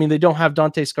coached. I mean, they don't have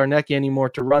Dante Scarnecchia anymore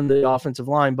to run the offensive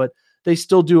line, but they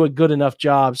still do a good enough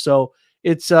job. So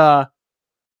it's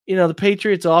the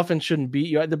Patriots often shouldn't beat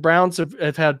you. The Browns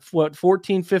have had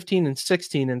 14, 15, and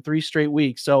 16 in 3 straight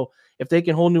weeks. So if they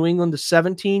can hold New England to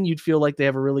 17, you'd feel like they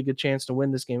have a really good chance to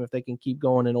win this game if they can keep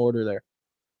going in order there.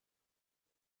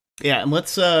 Yeah, and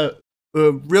let's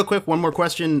real quick, one more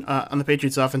question on the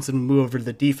Patriots offense and move over to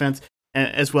the defense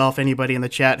as well. If anybody in the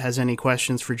chat has any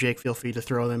questions for Jake, feel free to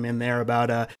throw them in there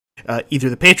about either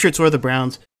the Patriots or the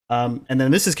Browns. And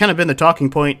then this has kind of been the talking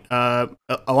point. A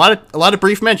lot of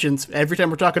brief mentions every time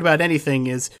we're talking about anything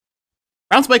is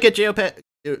Browns might get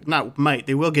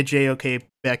they will get JOK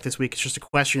back this week. It's just a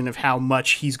question of how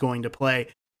much he's going to play.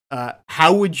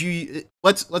 How would you,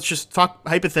 let's just talk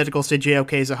hypothetical, say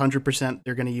JOK is 100%,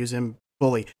 they're going to use him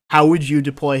fully. How would you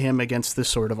deploy him against this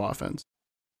sort of offense?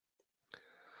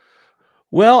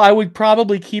 Well, I would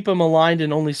probably keep him aligned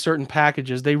in only certain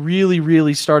packages. They really,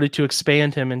 really started to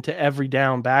expand him into every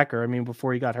down backer. I mean,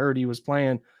 before he got hurt, he was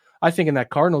playing, I think in that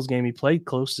Cardinals game, he played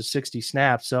close to 60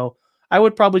 snaps. So I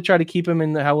would probably try to keep him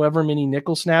in however many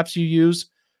nickel snaps you use.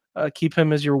 Keep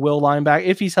him as your will linebacker.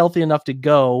 If he's healthy enough to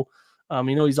go,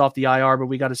 he's off the IR, but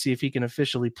we got to see if he can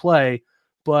officially play.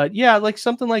 But yeah, like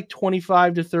something like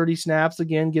 25 to 30 snaps,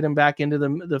 again, get him back into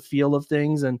the feel of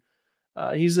things. And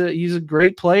he's a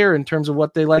great player in terms of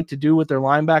what they like to do with their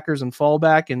linebackers and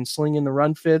fallback and slinging the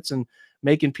run fits and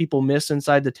making people miss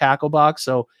inside the tackle box.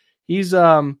 So he's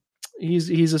a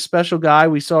special guy.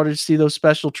 We started to see those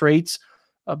special traits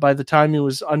by the time he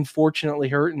was unfortunately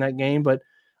hurt in that game. But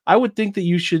I would think that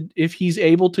you should, if he's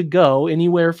able to go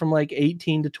anywhere from like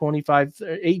 18 to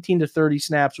 30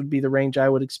 snaps would be the range I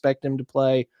would expect him to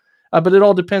play. But it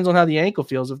all depends on how the ankle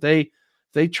feels. If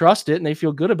they trust it and they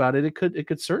feel good about it, it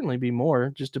could certainly be more.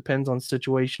 It just depends on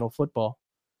situational football.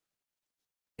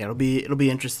 Yeah, it'll be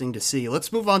interesting to see.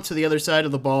 Let's move on to the other side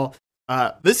of the ball.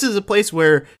 This is a place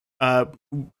where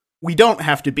we don't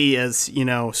have to be as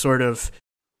sort of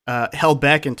held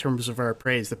back in terms of our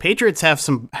praise. The Patriots have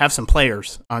some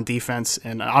players on defense,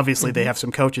 and obviously they have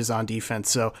some coaches on defense.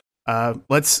 So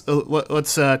let's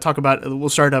talk about. We'll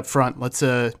start up front. Let's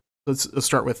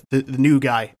start with the new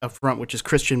guy up front, which is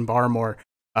Christian Barmore.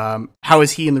 How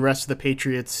is he and the rest of the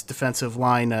Patriots defensive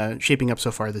line shaping up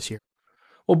so far this year?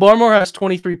 Well, Barmore has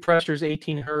 23 pressures,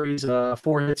 18 hurries,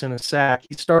 4 hits, and a sack.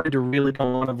 He started to really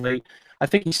come on of late. I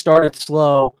think he started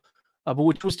slow, but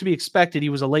which was to be expected. He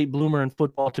was a late bloomer in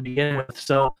football to begin with.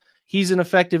 So he's an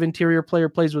effective interior player,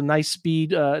 plays with nice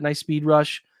speed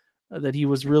rush. that he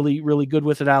was really, really good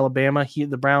with at Alabama.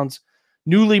 The Browns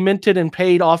newly minted and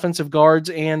paid offensive guards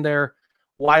and their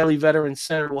wily veteran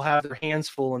center will have their hands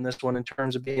full in this one in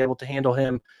terms of being able to handle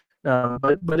him.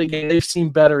 But again, they've seen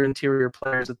better interior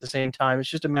players at the same time. It's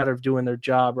just a matter of doing their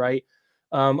job, right?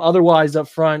 Otherwise, up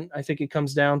front, I think it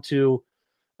comes down to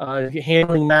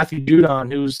handling Matthew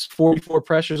Judon, who's 44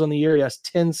 pressures on the year. He has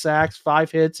 10 sacks,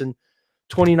 5 hits, and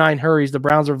 29 hurries. The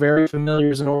Browns are very familiar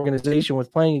as an organization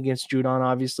with playing against Judon,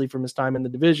 obviously, from his time in the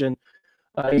division.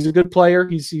 He's a good player.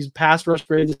 He's pass rush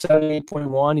grade to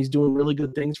 78.1. He's doing really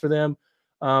good things for them.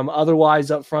 Otherwise,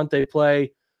 up front, they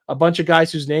play a bunch of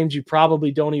guys whose names you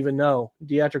probably don't even know.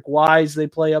 Deatrick Wise, they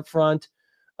play up front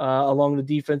along the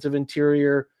defensive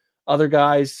interior. Other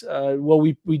guys,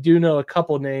 we do know a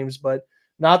couple names, but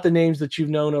not the names that you've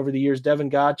known over the years. Devin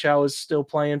Godchow is still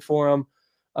playing for him.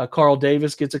 Carl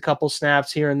Davis gets a couple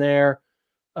snaps here and there.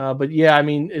 But yeah, I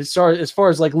mean, as far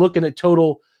as like looking at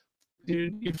total,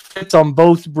 it fits on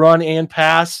both run and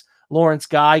pass. Lawrence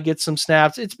Guy gets some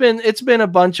snaps. It's been a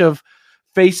bunch of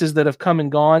faces that have come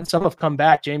and gone. Some have come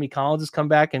back. Jamie Collins has come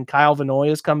back, and Kyle Vanoy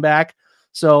has come back.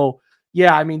 So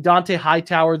yeah, I mean, Dante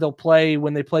Hightower, they'll play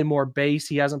when they play more base.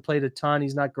 He hasn't played a ton.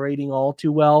 He's not grading all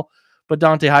too well, but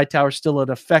Dante Hightower is still an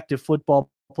effective football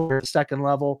player at the second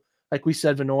level. Like we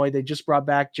said, Vanoy, they just brought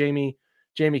back Jamie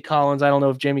Collins. I don't know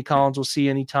if Jamie Collins will see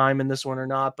any time in this one or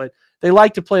not, but they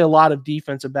like to play a lot of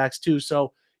defensive backs too.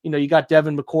 So, you got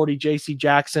Devin McCourty, J.C.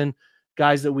 Jackson,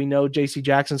 guys that we know. J.C.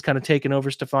 Jackson's kind of taken over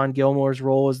Stephon Gilmore's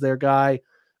role as their guy.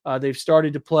 They've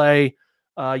started to play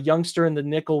a youngster in the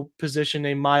nickel position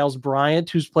named Miles Bryant,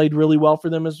 who's played really well for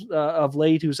them of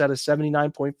late, who's had a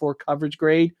 79.4 coverage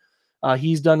grade.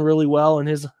 He's done really well in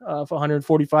his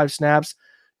 145 snaps.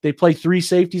 They play 3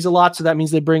 safeties a lot, so that means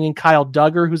they bring in Kyle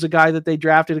Duggar, who's a guy that they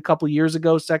drafted a couple years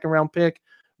ago, second-round pick.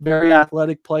 Very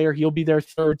athletic player. He'll be their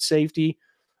third safety.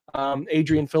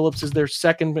 Adrian Phillips is their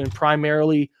second and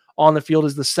primarily on the field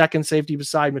as the second safety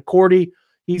beside McCourty.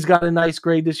 He's got a nice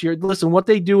grade this year. Listen, what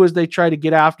they do is they try to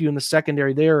get after you in the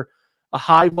secondary. They're a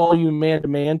high-volume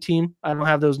man-to-man team. I don't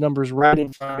have those numbers right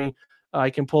in front of me. I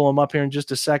can pull them up here in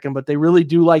just a second, but they really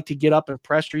do like to get up and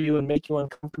pressure you and make you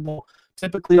uncomfortable,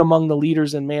 typically among the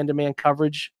leaders in man-to-man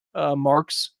coverage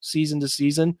marks season to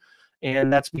season,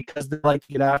 and that's because they like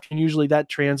to get after. And usually that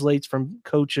translates from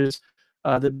coaches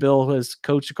that Bill has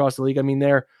coached across the league. I mean,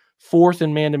 they're 4th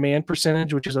in man-to-man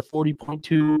percentage, which is a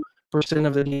 40.2%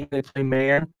 of the game they play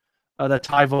man. That's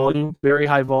high volume, very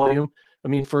high volume. I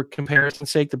mean, for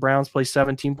comparison's sake, the Browns play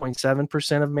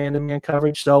 17.7% of man-to-man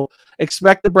coverage. So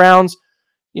expect the Browns,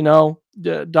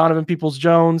 Donovan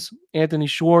Peoples-Jones, Anthony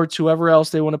Schwartz, whoever else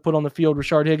they want to put on the field,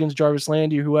 Rashard Higgins, Jarvis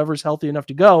Landry, whoever's healthy enough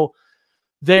to go,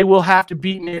 they will have to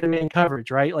beat man-to-man coverage,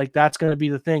 right? Like that's going to be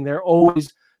the thing.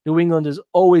 New England is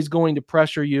always going to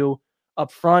pressure you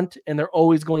up front, and they're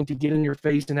always going to get in your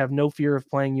face and have no fear of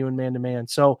playing you in man-to-man.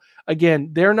 So again,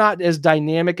 they're not as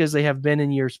dynamic as they have been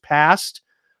in years past,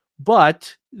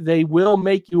 but they will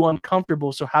make you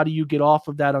uncomfortable. So how do you get off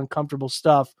of that uncomfortable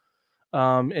stuff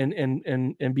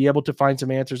and be able to find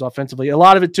some answers offensively? A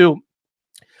lot of it too.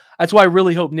 That's why I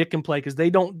really hope Nick can play, because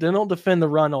they don't defend the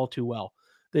run all too well.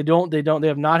 They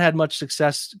have not had much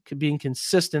success being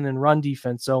consistent in run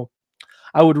defense. So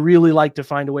I would really like to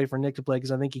find a way for Nick to play,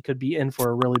 because I think he could be in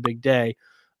for a really big day.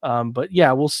 But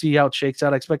yeah, we'll see how it shakes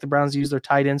out. I expect the Browns to use their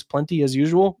tight ends plenty as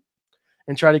usual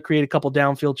and try to create a couple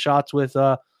downfield shots with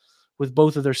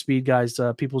both of their speed guys,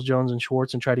 Peoples-Jones and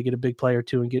Schwartz, and try to get a big play or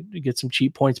two and get some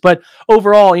cheap points. But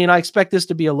overall, I expect this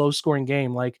to be a low-scoring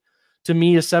game. Like, to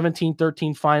me, a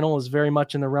 17-13 final is very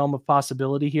much in the realm of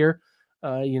possibility here.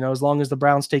 As long as the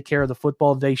Browns take care of the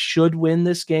football, they should win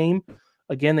this game.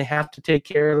 Again, they have to take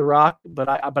care of the rock, but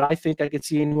I think I could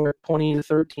see anywhere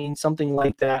 20-13, something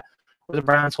like that, where the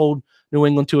Browns hold New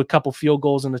England to a couple field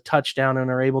goals and a touchdown and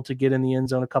are able to get in the end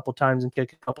zone a couple times and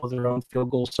kick a couple of their own field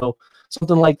goals. So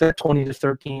something like that,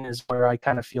 20-13, is where I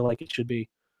kind of feel like it should be.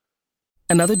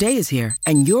 Another day is here,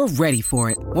 and you're ready for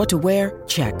it. What to wear?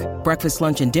 Check. Breakfast,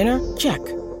 lunch, and dinner? Check.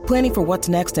 Planning for what's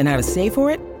next and how to save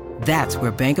for it? That's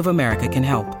where Bank of America can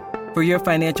help. For your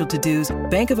financial to-dos,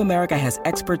 Bank of America has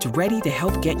experts ready to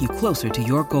help get you closer to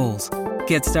your goals.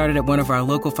 Get started at one of our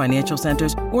local financial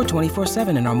centers or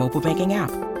 24/7 in our mobile banking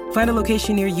app. Find a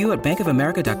location near you at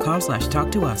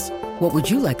bankofamerica.com/talktous. What would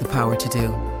you like the power to do?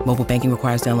 Mobile banking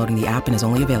requires downloading the app and is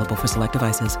only available for select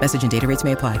devices. Message and data rates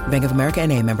may apply. Bank of America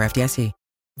N.A., member FDIC.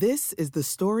 This is the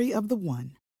story of the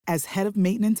one. As head of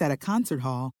maintenance at a concert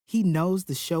hall, he knows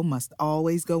the show must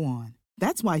always go on.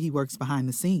 That's why he works behind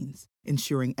the scenes,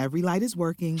 ensuring every light is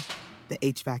working, the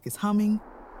HVAC is humming,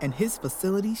 and his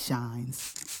facility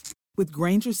shines. With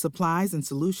Granger's supplies and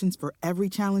solutions for every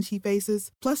challenge he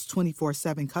faces, plus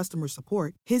 24/7 customer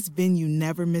support, his venue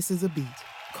never misses a beat.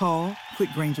 Call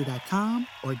quickgranger.com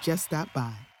or just stop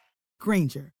by.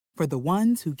 Granger, for the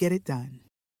ones who get it done.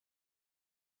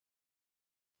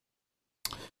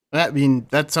 I mean,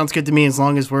 that sounds good to me as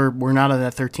long as we're not on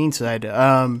that 13 side.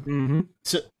 And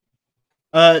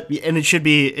it should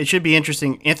be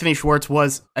interesting. Anthony Schwartz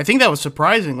was, I think that was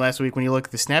surprising last week when you look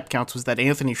at the snap counts, was that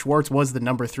Anthony Schwartz was the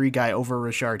number 3 guy over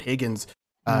Rashard Higgins.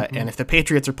 And if the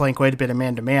Patriots are playing quite a bit of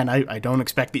man-to-man, I don't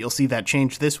expect that you'll see that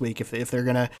change this week. If they're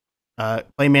gonna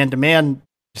play man-to-man,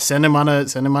 send him on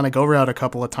a go route a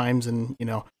couple of times and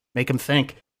make him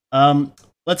think.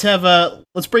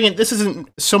 Let's bring in. This isn't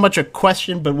so much a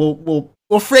question, but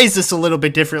we'll phrase this a little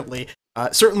bit differently.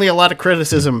 Certainly a lot of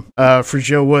criticism for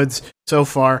Joe Woods so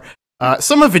far.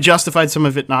 Some of it justified, some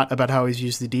of it not, about how he's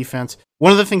used the defense.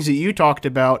 One of the things that you talked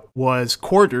about was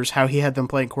quarters, how he had them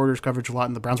playing quarters coverage a lot,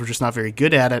 and the Browns were just not very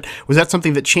good at it. Was that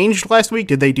something that changed last week?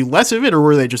 Did they do less of it, or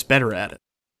were they just better at it?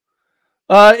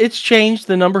 It's changed.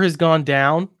 The number has gone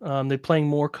down. They're playing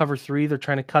more cover 3. They're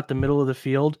trying to cut the middle of the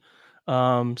field.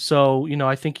 So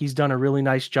I think he's done a really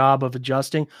nice job of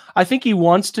adjusting. I think he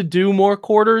wants to do more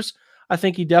quarters. I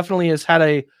think he definitely has had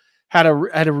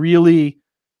a really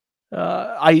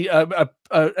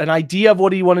an idea of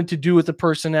what he wanted to do with the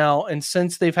personnel. And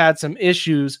since they've had some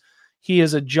issues, he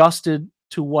has adjusted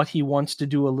to what he wants to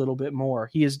do a little bit more.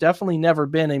 He has definitely never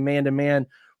been a man-to-man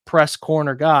press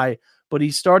corner guy, but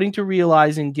he's starting to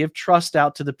realize and give trust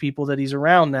out to the people that he's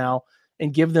around now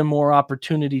and give them more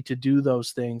opportunity to do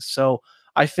those things. So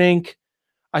I think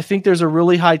there's a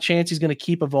really high chance he's going to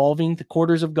keep evolving. The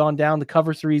quarters have gone down. The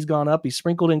cover 3's gone up. He's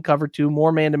sprinkled in cover 2,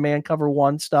 more man-to-man cover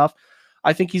 1 stuff.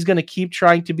 I think he's going to keep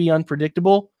trying to be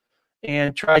unpredictable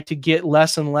and try to get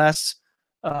less and less,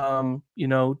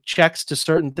 checks to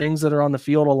certain things that are on the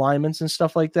field, alignments and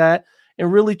stuff like that,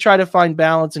 and really try to find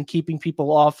balance in keeping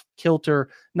people off kilter,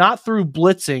 not through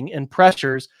blitzing and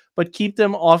pressures, but keep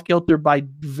them off kilter by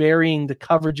varying the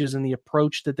coverages and the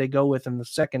approach that they go with in the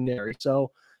secondary.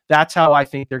 So that's how I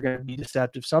think they're going to be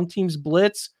deceptive. Some teams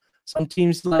blitz, some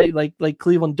teams like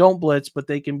Cleveland don't blitz, but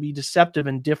they can be deceptive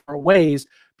in different ways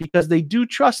because they do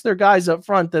trust their guys up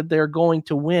front that they're going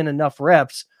to win enough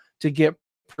reps to get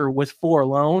pressure with 4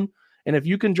 alone. And if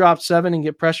you can drop 7 and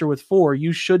get pressure with 4,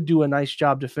 you should do a nice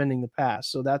job defending the pass.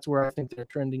 So that's where I think they're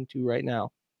trending to right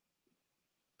now.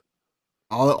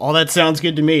 All that sounds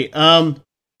good to me.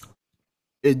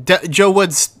 Joe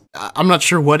Woods, I'm not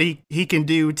sure what he can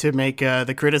do to make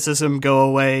the criticism go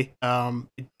away.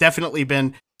 Definitely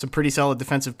been some pretty solid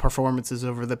defensive performances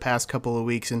over the past couple of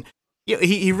weeks, and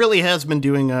he really has been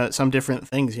doing some different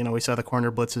things. We saw the corner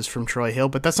blitzes from Troy Hill,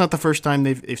 but that's not the first time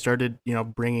they've started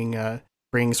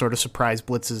bringing sort of surprise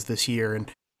blitzes this year. And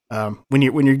when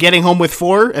you're getting home with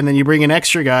 4 and then you bring an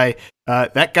extra guy,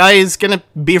 that guy is gonna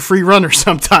be a free runner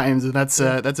sometimes, and that's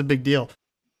a big deal.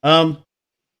 I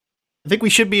think we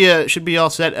should be all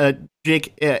set.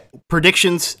 Jake,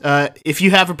 predictions. If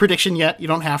you have a prediction yet, you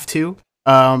don't have to.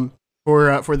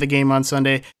 For the game on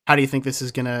Sunday, how do you think this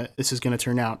is gonna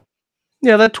turn out?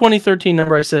 Yeah, that 2013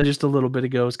 number I said just a little bit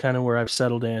ago is kind of where I've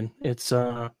settled in. It's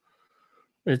not.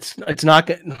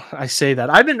 I say that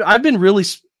I've been really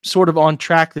sort of on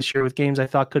track this year with games I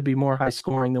thought could be more high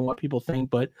scoring than what people think,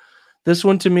 but this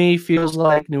one to me feels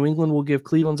like New England will give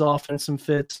Cleveland's offense some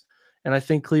fits, and I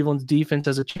think Cleveland's defense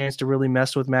has a chance to really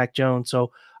mess with Mac Jones.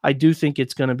 So I do think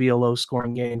it's going to be a low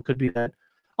scoring game. Could be that.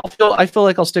 I feel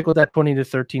like I'll stick with that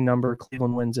 20-13 number.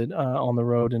 Cleveland wins it on the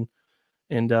road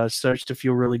and starts to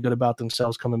feel really good about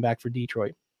themselves coming back for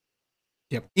Detroit.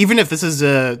 Yep. Even if this is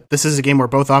a game where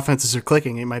both offenses are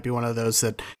clicking, it might be one of those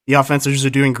that the offenses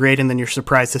are doing great, and then you're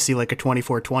surprised to see like a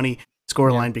 24-20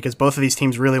 scoreline because both of these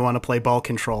teams really want to play ball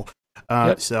control.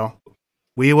 So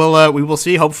we will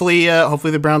see. Hopefully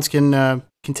the Browns can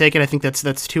take it. I think that's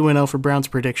 2-0 for Browns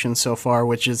predictions so far,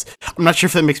 which is, I'm not sure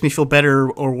if that makes me feel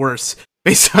better or worse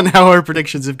based on how our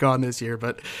predictions have gone this year.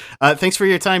 But thanks for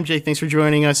your time, Jake. Thanks for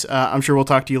joining us. I'm sure we'll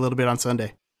talk to you a little bit on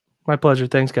Sunday. My pleasure.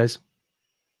 Thanks, guys.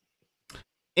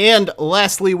 And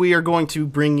lastly, we are going to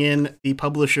bring in the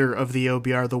publisher of the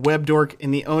OBR, the Web Dork,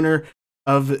 and the owner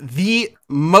of the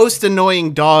most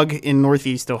annoying dog in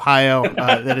Northeast Ohio.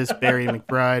 That is Barry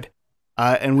McBride.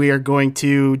 And we are going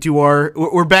to do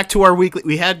we're back to our weekly.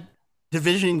 We had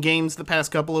division games the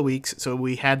past couple of weeks, so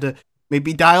we had to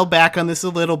maybe dial back on this a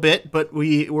little bit, but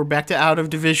we're back to out of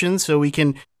division, so we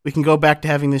can go back to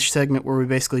having this segment where we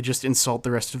basically just insult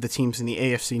the rest of the teams in the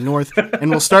AFC North. And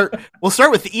we'll start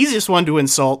with the easiest one to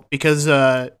insult because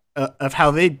of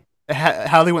how they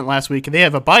went last week. They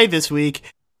have a bye this week,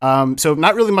 So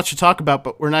not really much to talk about,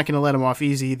 but we're not going to let them off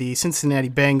easy. The Cincinnati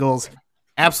Bengals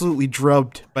absolutely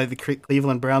drubbed by the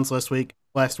Cleveland Browns last week.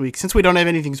 Since we don't have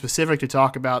anything specific to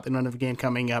talk about, the run of the game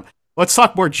coming up, let's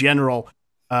talk more general.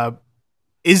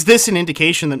 Is this an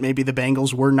indication that maybe the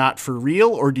Bengals were not for real,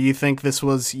 or do you think this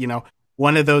was,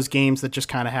 one of those games that just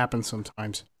kind of happens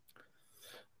sometimes?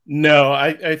 No,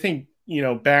 I think,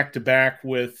 back to back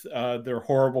with their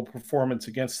horrible performance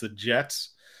against the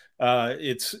Jets,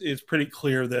 it's pretty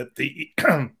clear that the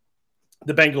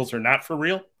the Bengals are not for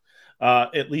real,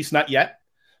 at least not yet.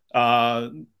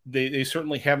 They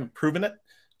certainly haven't proven it.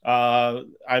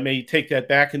 I may take that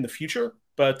back in the future,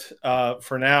 but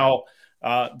for now,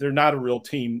 they're not a real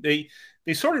team. They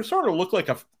sort of look like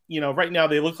right now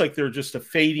they look like they're just a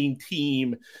fading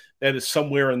team that is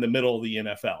somewhere in the middle of the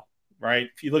NFL. Right?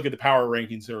 If you look at the power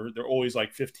rankings, they're always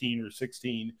like 15 or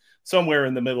 16, somewhere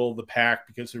in the middle of the pack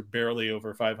because they're barely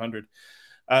over 500.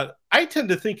 I tend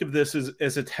to think of this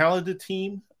as a talented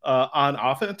team on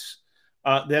offense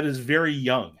that is very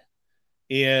young.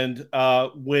 And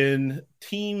when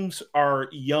teams are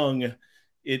young,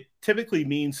 it typically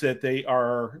means that they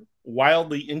are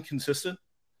wildly inconsistent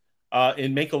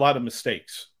and make a lot of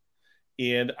mistakes.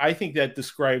 And I think that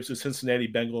describes the Cincinnati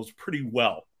Bengals pretty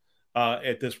well.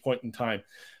 At this point in time,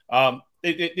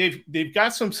 they've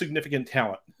got some significant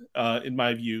talent, in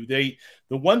my view. The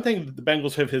one thing that the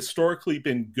Bengals have historically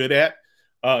been good at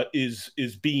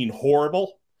is being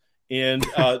horrible, and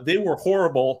they were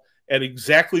horrible at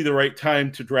exactly the right time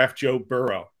to draft Joe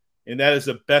Burrow, and that is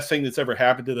the best thing that's ever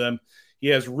happened to them. He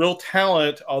has real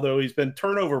talent, although he's been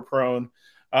turnover prone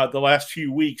the last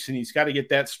few weeks, and he's got to get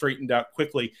that straightened out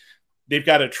quickly. They've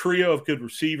got a trio of good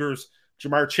receivers.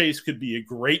 Jamar Chase could be a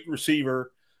great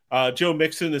receiver. Joe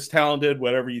Mixon is talented,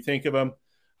 whatever you think of him.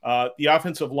 The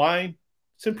offensive line,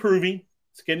 it's improving.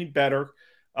 It's getting better.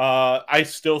 I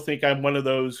still think I'm one of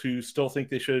those who still think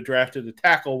they should have drafted a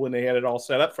tackle when they had it all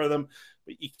set up for them.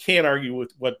 But you can't argue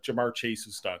with what Jamar Chase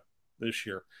has done this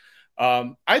year.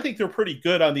 I think they're pretty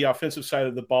good on the offensive side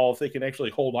of the ball if they can actually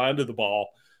hold on to the ball.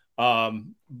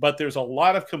 But there's a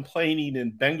lot of complaining in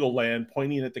Bengal land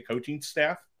pointing at the coaching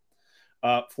staff.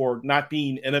 For not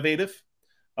being innovative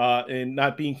and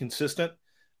not being consistent.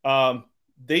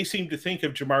 They seem to think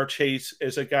of Jamar Chase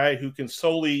as a guy who can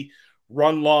solely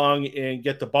run long and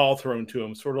get the ball thrown to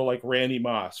him, sort of like Randy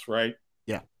Moss, right?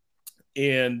 Yeah.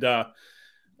 And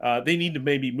they need to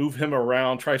maybe move him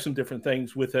around, try some different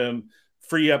things with him,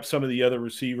 free up some of the other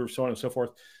receivers, so on and so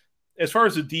forth. As far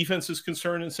as the defense is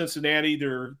concerned in Cincinnati,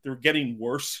 they're getting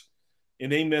worse,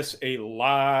 and they miss a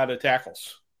lot of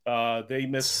tackles. They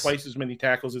missed twice as many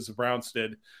tackles as the Browns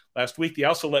did last week. They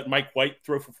also let Mike White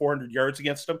throw for 400 yards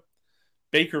against them.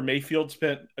 Baker Mayfield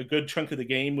spent a good chunk of the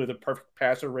game with a perfect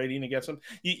passer rating against them.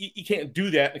 You can't do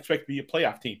that and expect to be a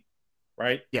playoff team,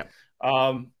 right? Yeah.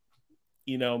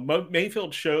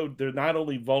 Mayfield showed they're not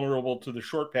only vulnerable to the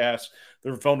short pass,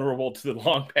 they're vulnerable to the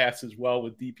long pass as well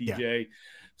with DPJ. Yeah.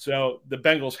 So the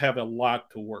Bengals have a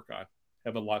lot to work on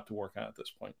at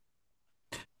this point.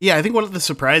 Yeah, I think one of the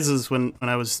surprises when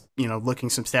I was, looking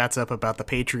some stats up about the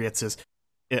Patriots is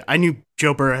I knew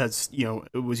Joe Burrow has,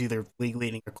 it was either league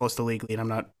leading or close to league lead.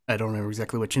 I don't remember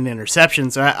exactly which in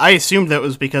interceptions. I assumed that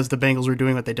was because the Bengals were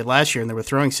doing what they did last year and they were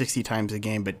throwing 60 times a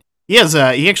game, but he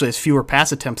actually has fewer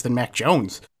pass attempts than Mac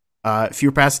Jones,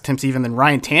 fewer pass attempts even than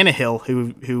Ryan Tannehill,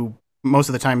 who most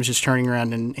of the time is just turning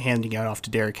around and handing it off to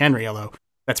Derrick Henry, although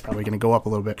that's probably going to go up a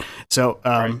little bit. So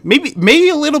right. maybe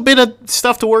a little bit of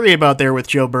stuff to worry about there with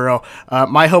Joe Burrow.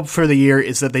 My hope for the year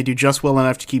is that they do just well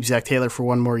enough to keep Zach Taylor for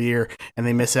one more year, and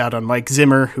they miss out on Mike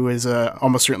Zimmer, who is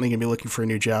almost certainly going to be looking for a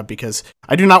new job, because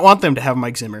I do not want them to have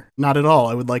Mike Zimmer. Not at all.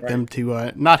 I would like them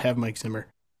to not have Mike Zimmer.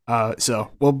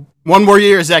 One more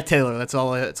year of Zach Taylor. That's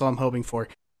all I'm hoping for.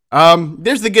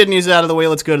 There's the good news out of the way.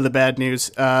 Let's go to the bad news.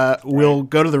 We'll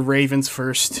go to the Ravens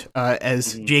first.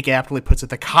 As Jake aptly puts it,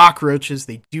 the cockroaches,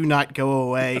 they do not go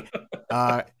away.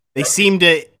 They're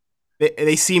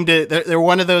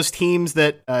one of those teams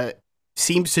that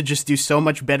seems to just do so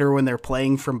much better when they're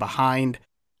playing from behind.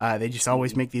 They just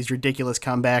always make these ridiculous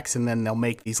comebacks, and then they'll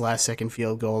make these last second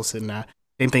field goals. And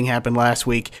same thing happened last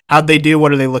week. How'd they do?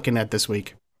 What are they looking at this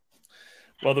week?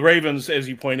 Well, the Ravens, as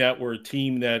you point out, were a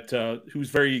team that whose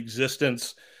very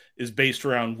existence is based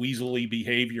around weaselly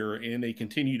behavior, and they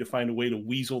continue to find a way to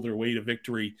weasel their way to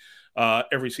victory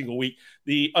every single week.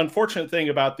 The unfortunate thing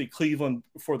about the Cleveland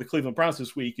Browns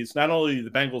this week is not only the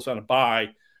Bengals on a bye,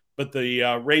 but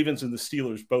the Ravens and the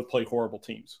Steelers both play horrible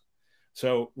teams.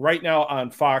 So right now on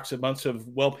Fox, a bunch of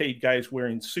well-paid guys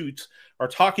wearing suits are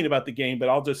talking about the game, but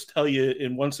I'll just tell you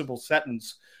in one simple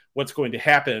sentence what's going to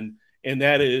happen, and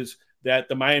that is that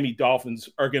the Miami Dolphins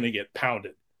are going to get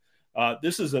pounded.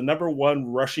 This is the number one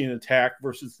rushing attack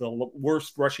versus the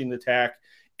worst rushing attack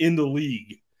in the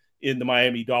league in the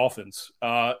Miami Dolphins.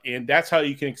 And that's how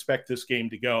you can expect this game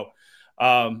to go.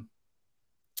 Not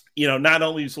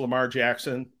only is Lamar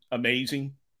Jackson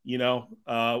amazing,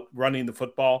 running the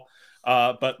football,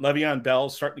 but Le'Veon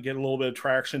Bell's starting to get a little bit of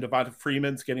traction. Devonta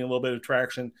Freeman's getting a little bit of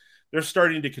traction. They're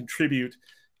starting to contribute,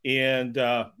 and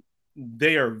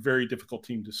they are a very difficult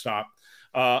team to stop.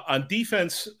 On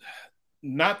defense,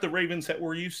 not the Ravens that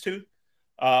we're used to.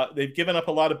 They've given up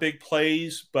a lot of big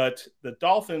plays, but the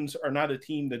Dolphins are not a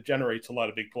team that generates a lot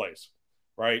of big plays,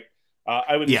 right?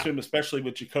 I would assume, especially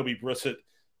with Jacoby Brissett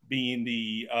being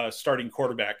the starting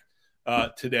quarterback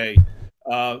today.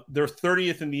 They're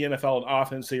 30th in the NFL in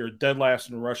offense. They are dead last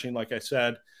in rushing, like I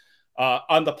said.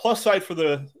 On the plus side for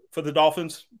the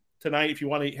Dolphins tonight, if you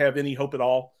want to have any hope at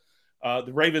all,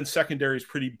 the Ravens secondary is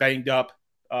pretty banged up.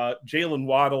 Jalen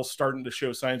Waddle starting to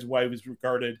show signs of why he was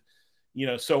regarded,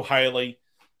 so highly.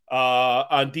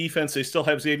 On defense, they still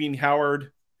have Xavier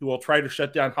Howard, who will try to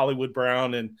shut down Hollywood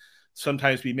Brown and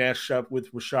sometimes be matched up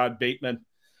with Rashad Bateman.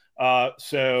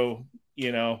 So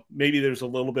maybe there's a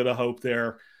little bit of hope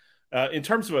there. In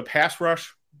terms of a pass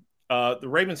rush, the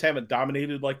Ravens haven't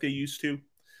dominated like they used to.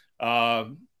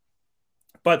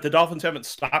 But the Dolphins haven't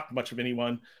stopped much of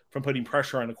anyone from putting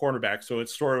pressure on the cornerback. So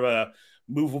it's sort of a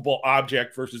movable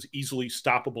object versus easily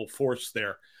stoppable force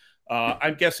there.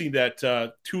 I'm guessing that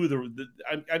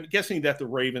I'm guessing that the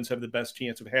Ravens have the best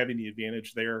chance of having the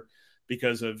advantage there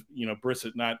because of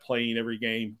Brissett not playing every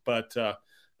game. But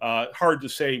hard to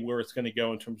say where it's going to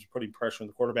go in terms of putting pressure on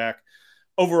the quarterback.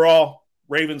 Overall,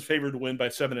 Ravens favored to win by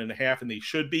 7.5, and they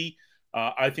should be.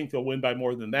 I think they'll win by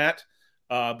more than that.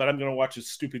 But I'm going to watch a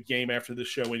stupid game after this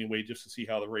show anyway, just to see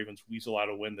how the Ravens weasel out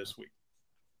a win this week.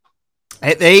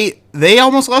 They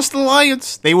almost lost to the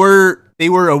Lions. They were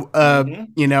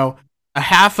a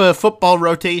half a football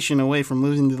rotation away from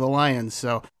losing to the Lions.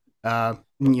 So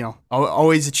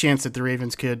always a chance that the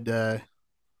Ravens could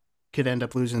end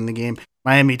up losing the game.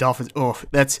 Miami Dolphins. Oh,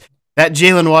 that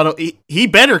Jalen Waddle. He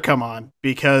better come on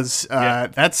because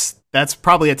that's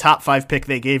probably a top 5 pick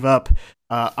they gave up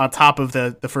on top of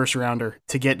the first rounder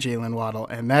to get Jalen Waddle,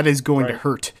 and that is going to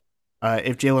hurt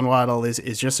if Jalen Waddle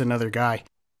is just another guy.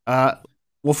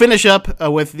 We'll finish up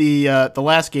with the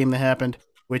last game that happened,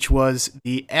 which was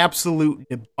the absolute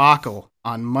debacle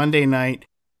on Monday night.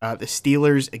 The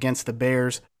Steelers against the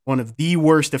Bears, one of the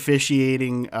worst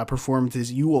officiating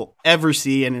performances you will ever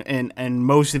see, and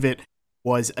most of it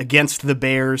was against the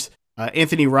Bears.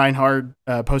 Anthony Reinhard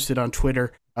posted on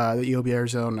Twitter, the OBR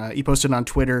Zone. He posted on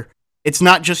Twitter, "It's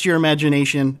not just your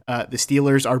imagination. The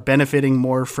Steelers are benefiting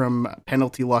more from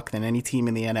penalty luck than any team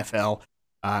in the NFL."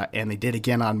 And they did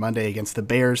again on Monday against the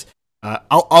Bears.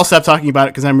 I'll stop talking about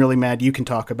it because I'm really mad. You can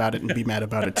talk about it and be mad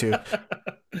about it too.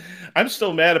 I'm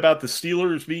still mad about the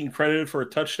Steelers being credited for a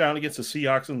touchdown against the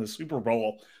Seahawks in the Super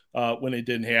Bowl when it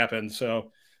didn't happen.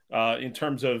 So in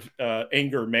terms of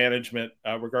anger management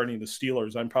regarding the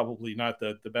Steelers, I'm probably not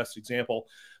the best example.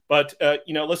 But,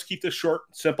 let's keep this short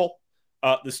and simple.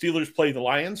 The Steelers play the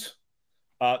Lions.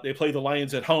 They play the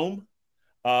Lions at home.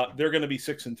 They're going to be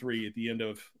 6-3 at the end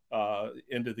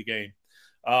of the game.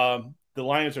 The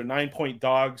Lions are 9-point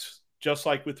dogs, just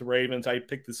like with the Ravens. I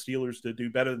picked the Steelers to do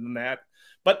better than that.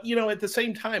 But, at the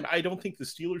same time, I don't think the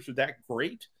Steelers are that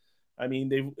great. I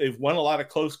mean, they've won a lot of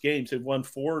close games. They've won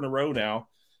 4 in a row now.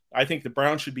 I think the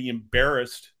Browns should be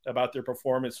embarrassed about their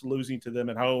performance losing to them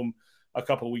at home a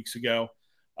couple of weeks ago.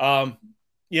 The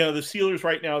Steelers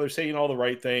right now, they're saying all the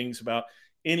right things about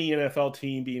any NFL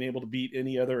team being able to beat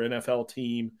any other NFL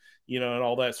team, and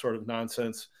all that sort of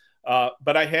nonsense.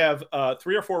 But I have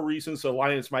 3 or 4 reasons the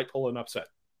Lions might pull an upset.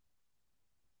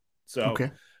 So,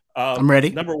 okay. I'm ready.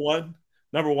 Number one,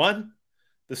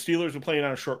 the Steelers are playing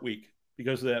on a short week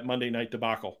because of that Monday night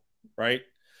debacle, right?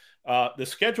 The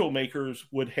schedule makers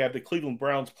would have the Cleveland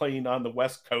Browns playing on the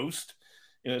West Coast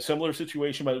in a similar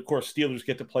situation, but of course, Steelers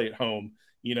get to play at home,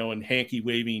 in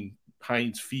hanky-waving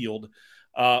Heinz Field.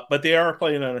 But they are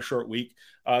playing on a short week.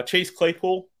 Chase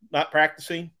Claypool not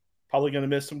practicing, probably going to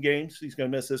miss some games. He's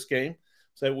going to miss this game,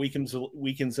 so that weakens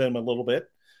them a little bit.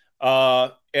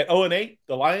 At 0-8,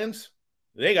 the Lions,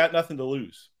 they got nothing to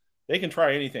lose. They can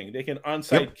try anything. They can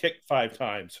onside kick 5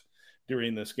 times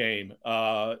during this game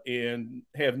and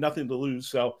have nothing to lose.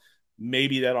 So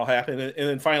maybe that'll happen. And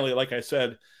then finally, like I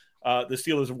said, the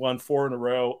Steelers have won 4 in a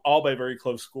row, all by very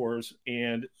close scores.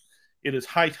 And it is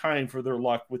high time for their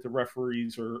luck with the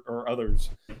referees or others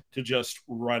to just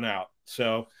run out.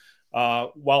 So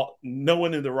while no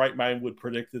one in their right mind would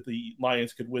predict that the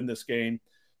Lions could win this game,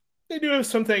 they do have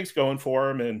some things going for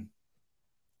them. And,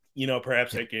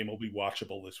 perhaps that game will be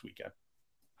watchable this weekend.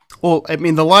 Well, I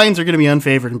mean, the Lions are going to be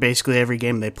unfavored in basically every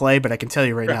game they play, but I can tell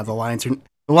you right now, the Lions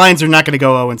are not going to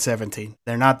go 0-17.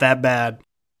 They're not that bad.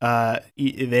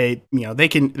 They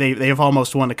have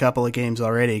almost won a couple of games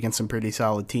already against some pretty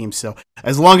solid teams. So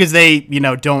as long as they,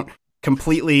 don't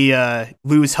completely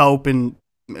lose hope and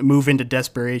move into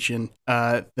desperation,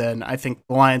 then I think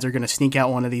the Lions are going to sneak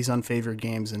out one of these unfavored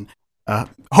games, and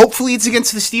hopefully it's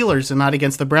against the Steelers and not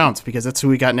against the Browns, because that's who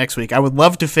we got next week. I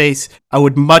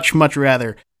would much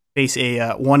rather face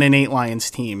a 1-8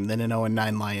 Lions team than an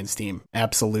 0-9 Lions team.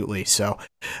 Absolutely. So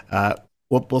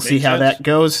we'll see how that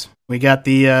goes. We got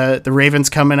the Ravens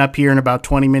coming up here in about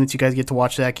 20 minutes. You guys get to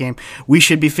watch that game. We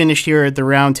should be finished here at the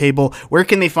round table. Where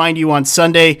can they find you on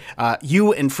Sunday?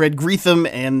 You and Fred Greetham,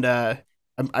 and I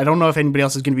don't know if anybody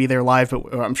else is going to be there live,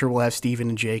 but I'm sure we'll have Steven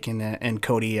and Jake and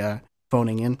Cody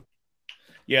phoning in.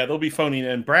 Yeah, they'll be phoning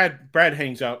in. Brad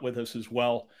hangs out with us as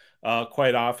well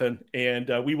quite often, and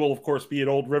we will, of course, be at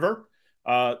Old River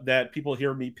that people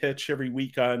hear me pitch every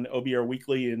week on OBR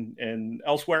Weekly and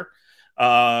elsewhere.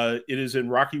 It is in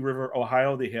Rocky River,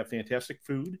 Ohio. They have fantastic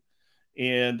food,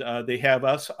 and they have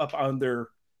us up on their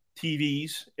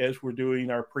TVs as we're doing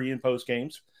our pre and post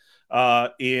games.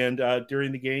 And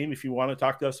during the game, if you want to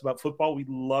talk to us about football, we'd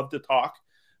love to talk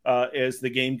as the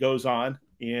game goes on.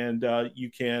 And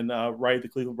you can ride the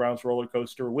Cleveland Browns roller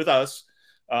coaster with us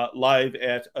live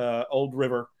at Old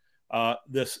River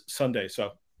this Sunday.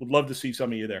 So would love to see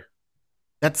some of you there.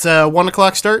 That's 1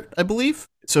 o'clock start, I believe.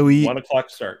 So 1 o'clock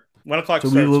start. 1 o'clock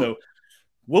start. So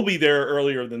we'll be there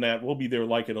earlier than that. We'll be there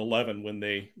like at 11 when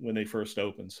they first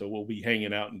open. So we'll be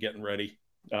hanging out and getting ready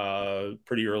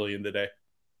pretty early in the day.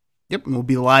 Yep, and we'll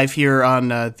be live here on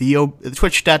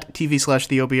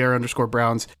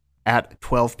twitch.tv/theobr_Browns at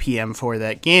 12 p.m. for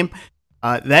that game.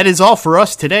 That is all for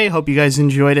us today. Hope you guys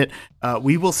enjoyed it.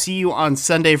 We will see you on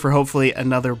Sunday for hopefully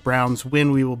another Browns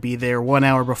win. We will be there 1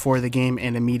 hour before the game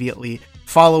and immediately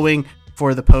following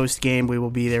for the post game. We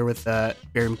will be there with Barry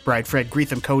McBride, Fred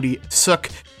Greetham, Cody Sook,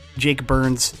 Jake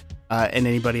Burns, and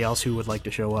anybody else who would like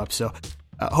to show up. So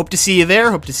hope to see you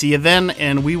there. Hope to see you then.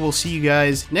 And we will see you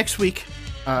guys next week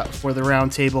for the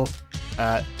round table.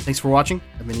 Thanks for watching.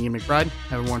 I've been Ian McBride.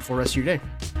 Have a wonderful rest of your day.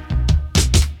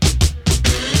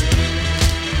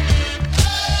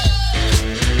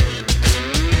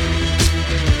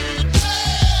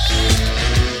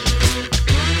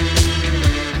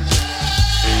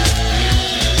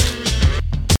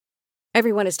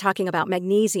 Everyone is talking about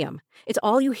magnesium. It's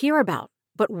all you hear about.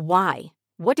 But why?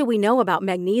 What do we know about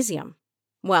magnesium?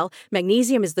 Well,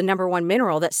 magnesium is the number one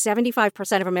mineral that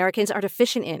 75% of Americans are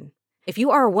deficient in. If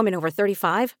you are a woman over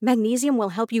 35, magnesium will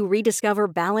help you rediscover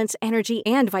balance, energy,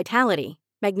 and vitality.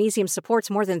 Magnesium supports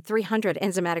more than 300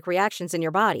 enzymatic reactions in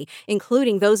your body,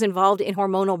 including those involved in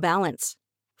hormonal balance.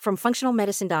 From functional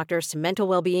medicine doctors to mental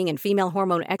well-being and female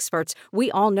hormone experts, we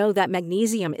all know that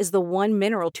magnesium is the one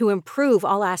mineral to improve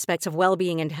all aspects of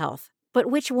well-being and health. But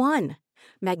which one?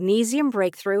 Magnesium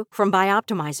Breakthrough from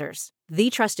Bioptimizers,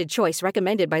 the trusted choice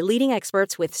recommended by leading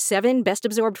experts with 7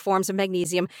 best-absorbed forms of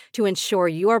magnesium to ensure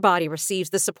your body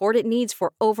receives the support it needs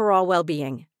for overall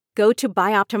well-being. Go to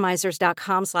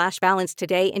bioptimizers.com/balance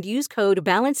today and use code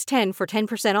BALANCE10 for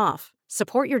 10% off.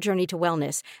 Support your journey to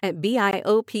wellness at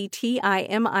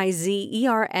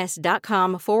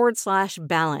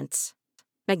bioptimizers.com/balance.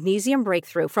 Magnesium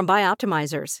Breakthrough from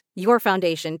Bioptimizers, your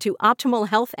foundation to optimal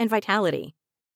health and vitality.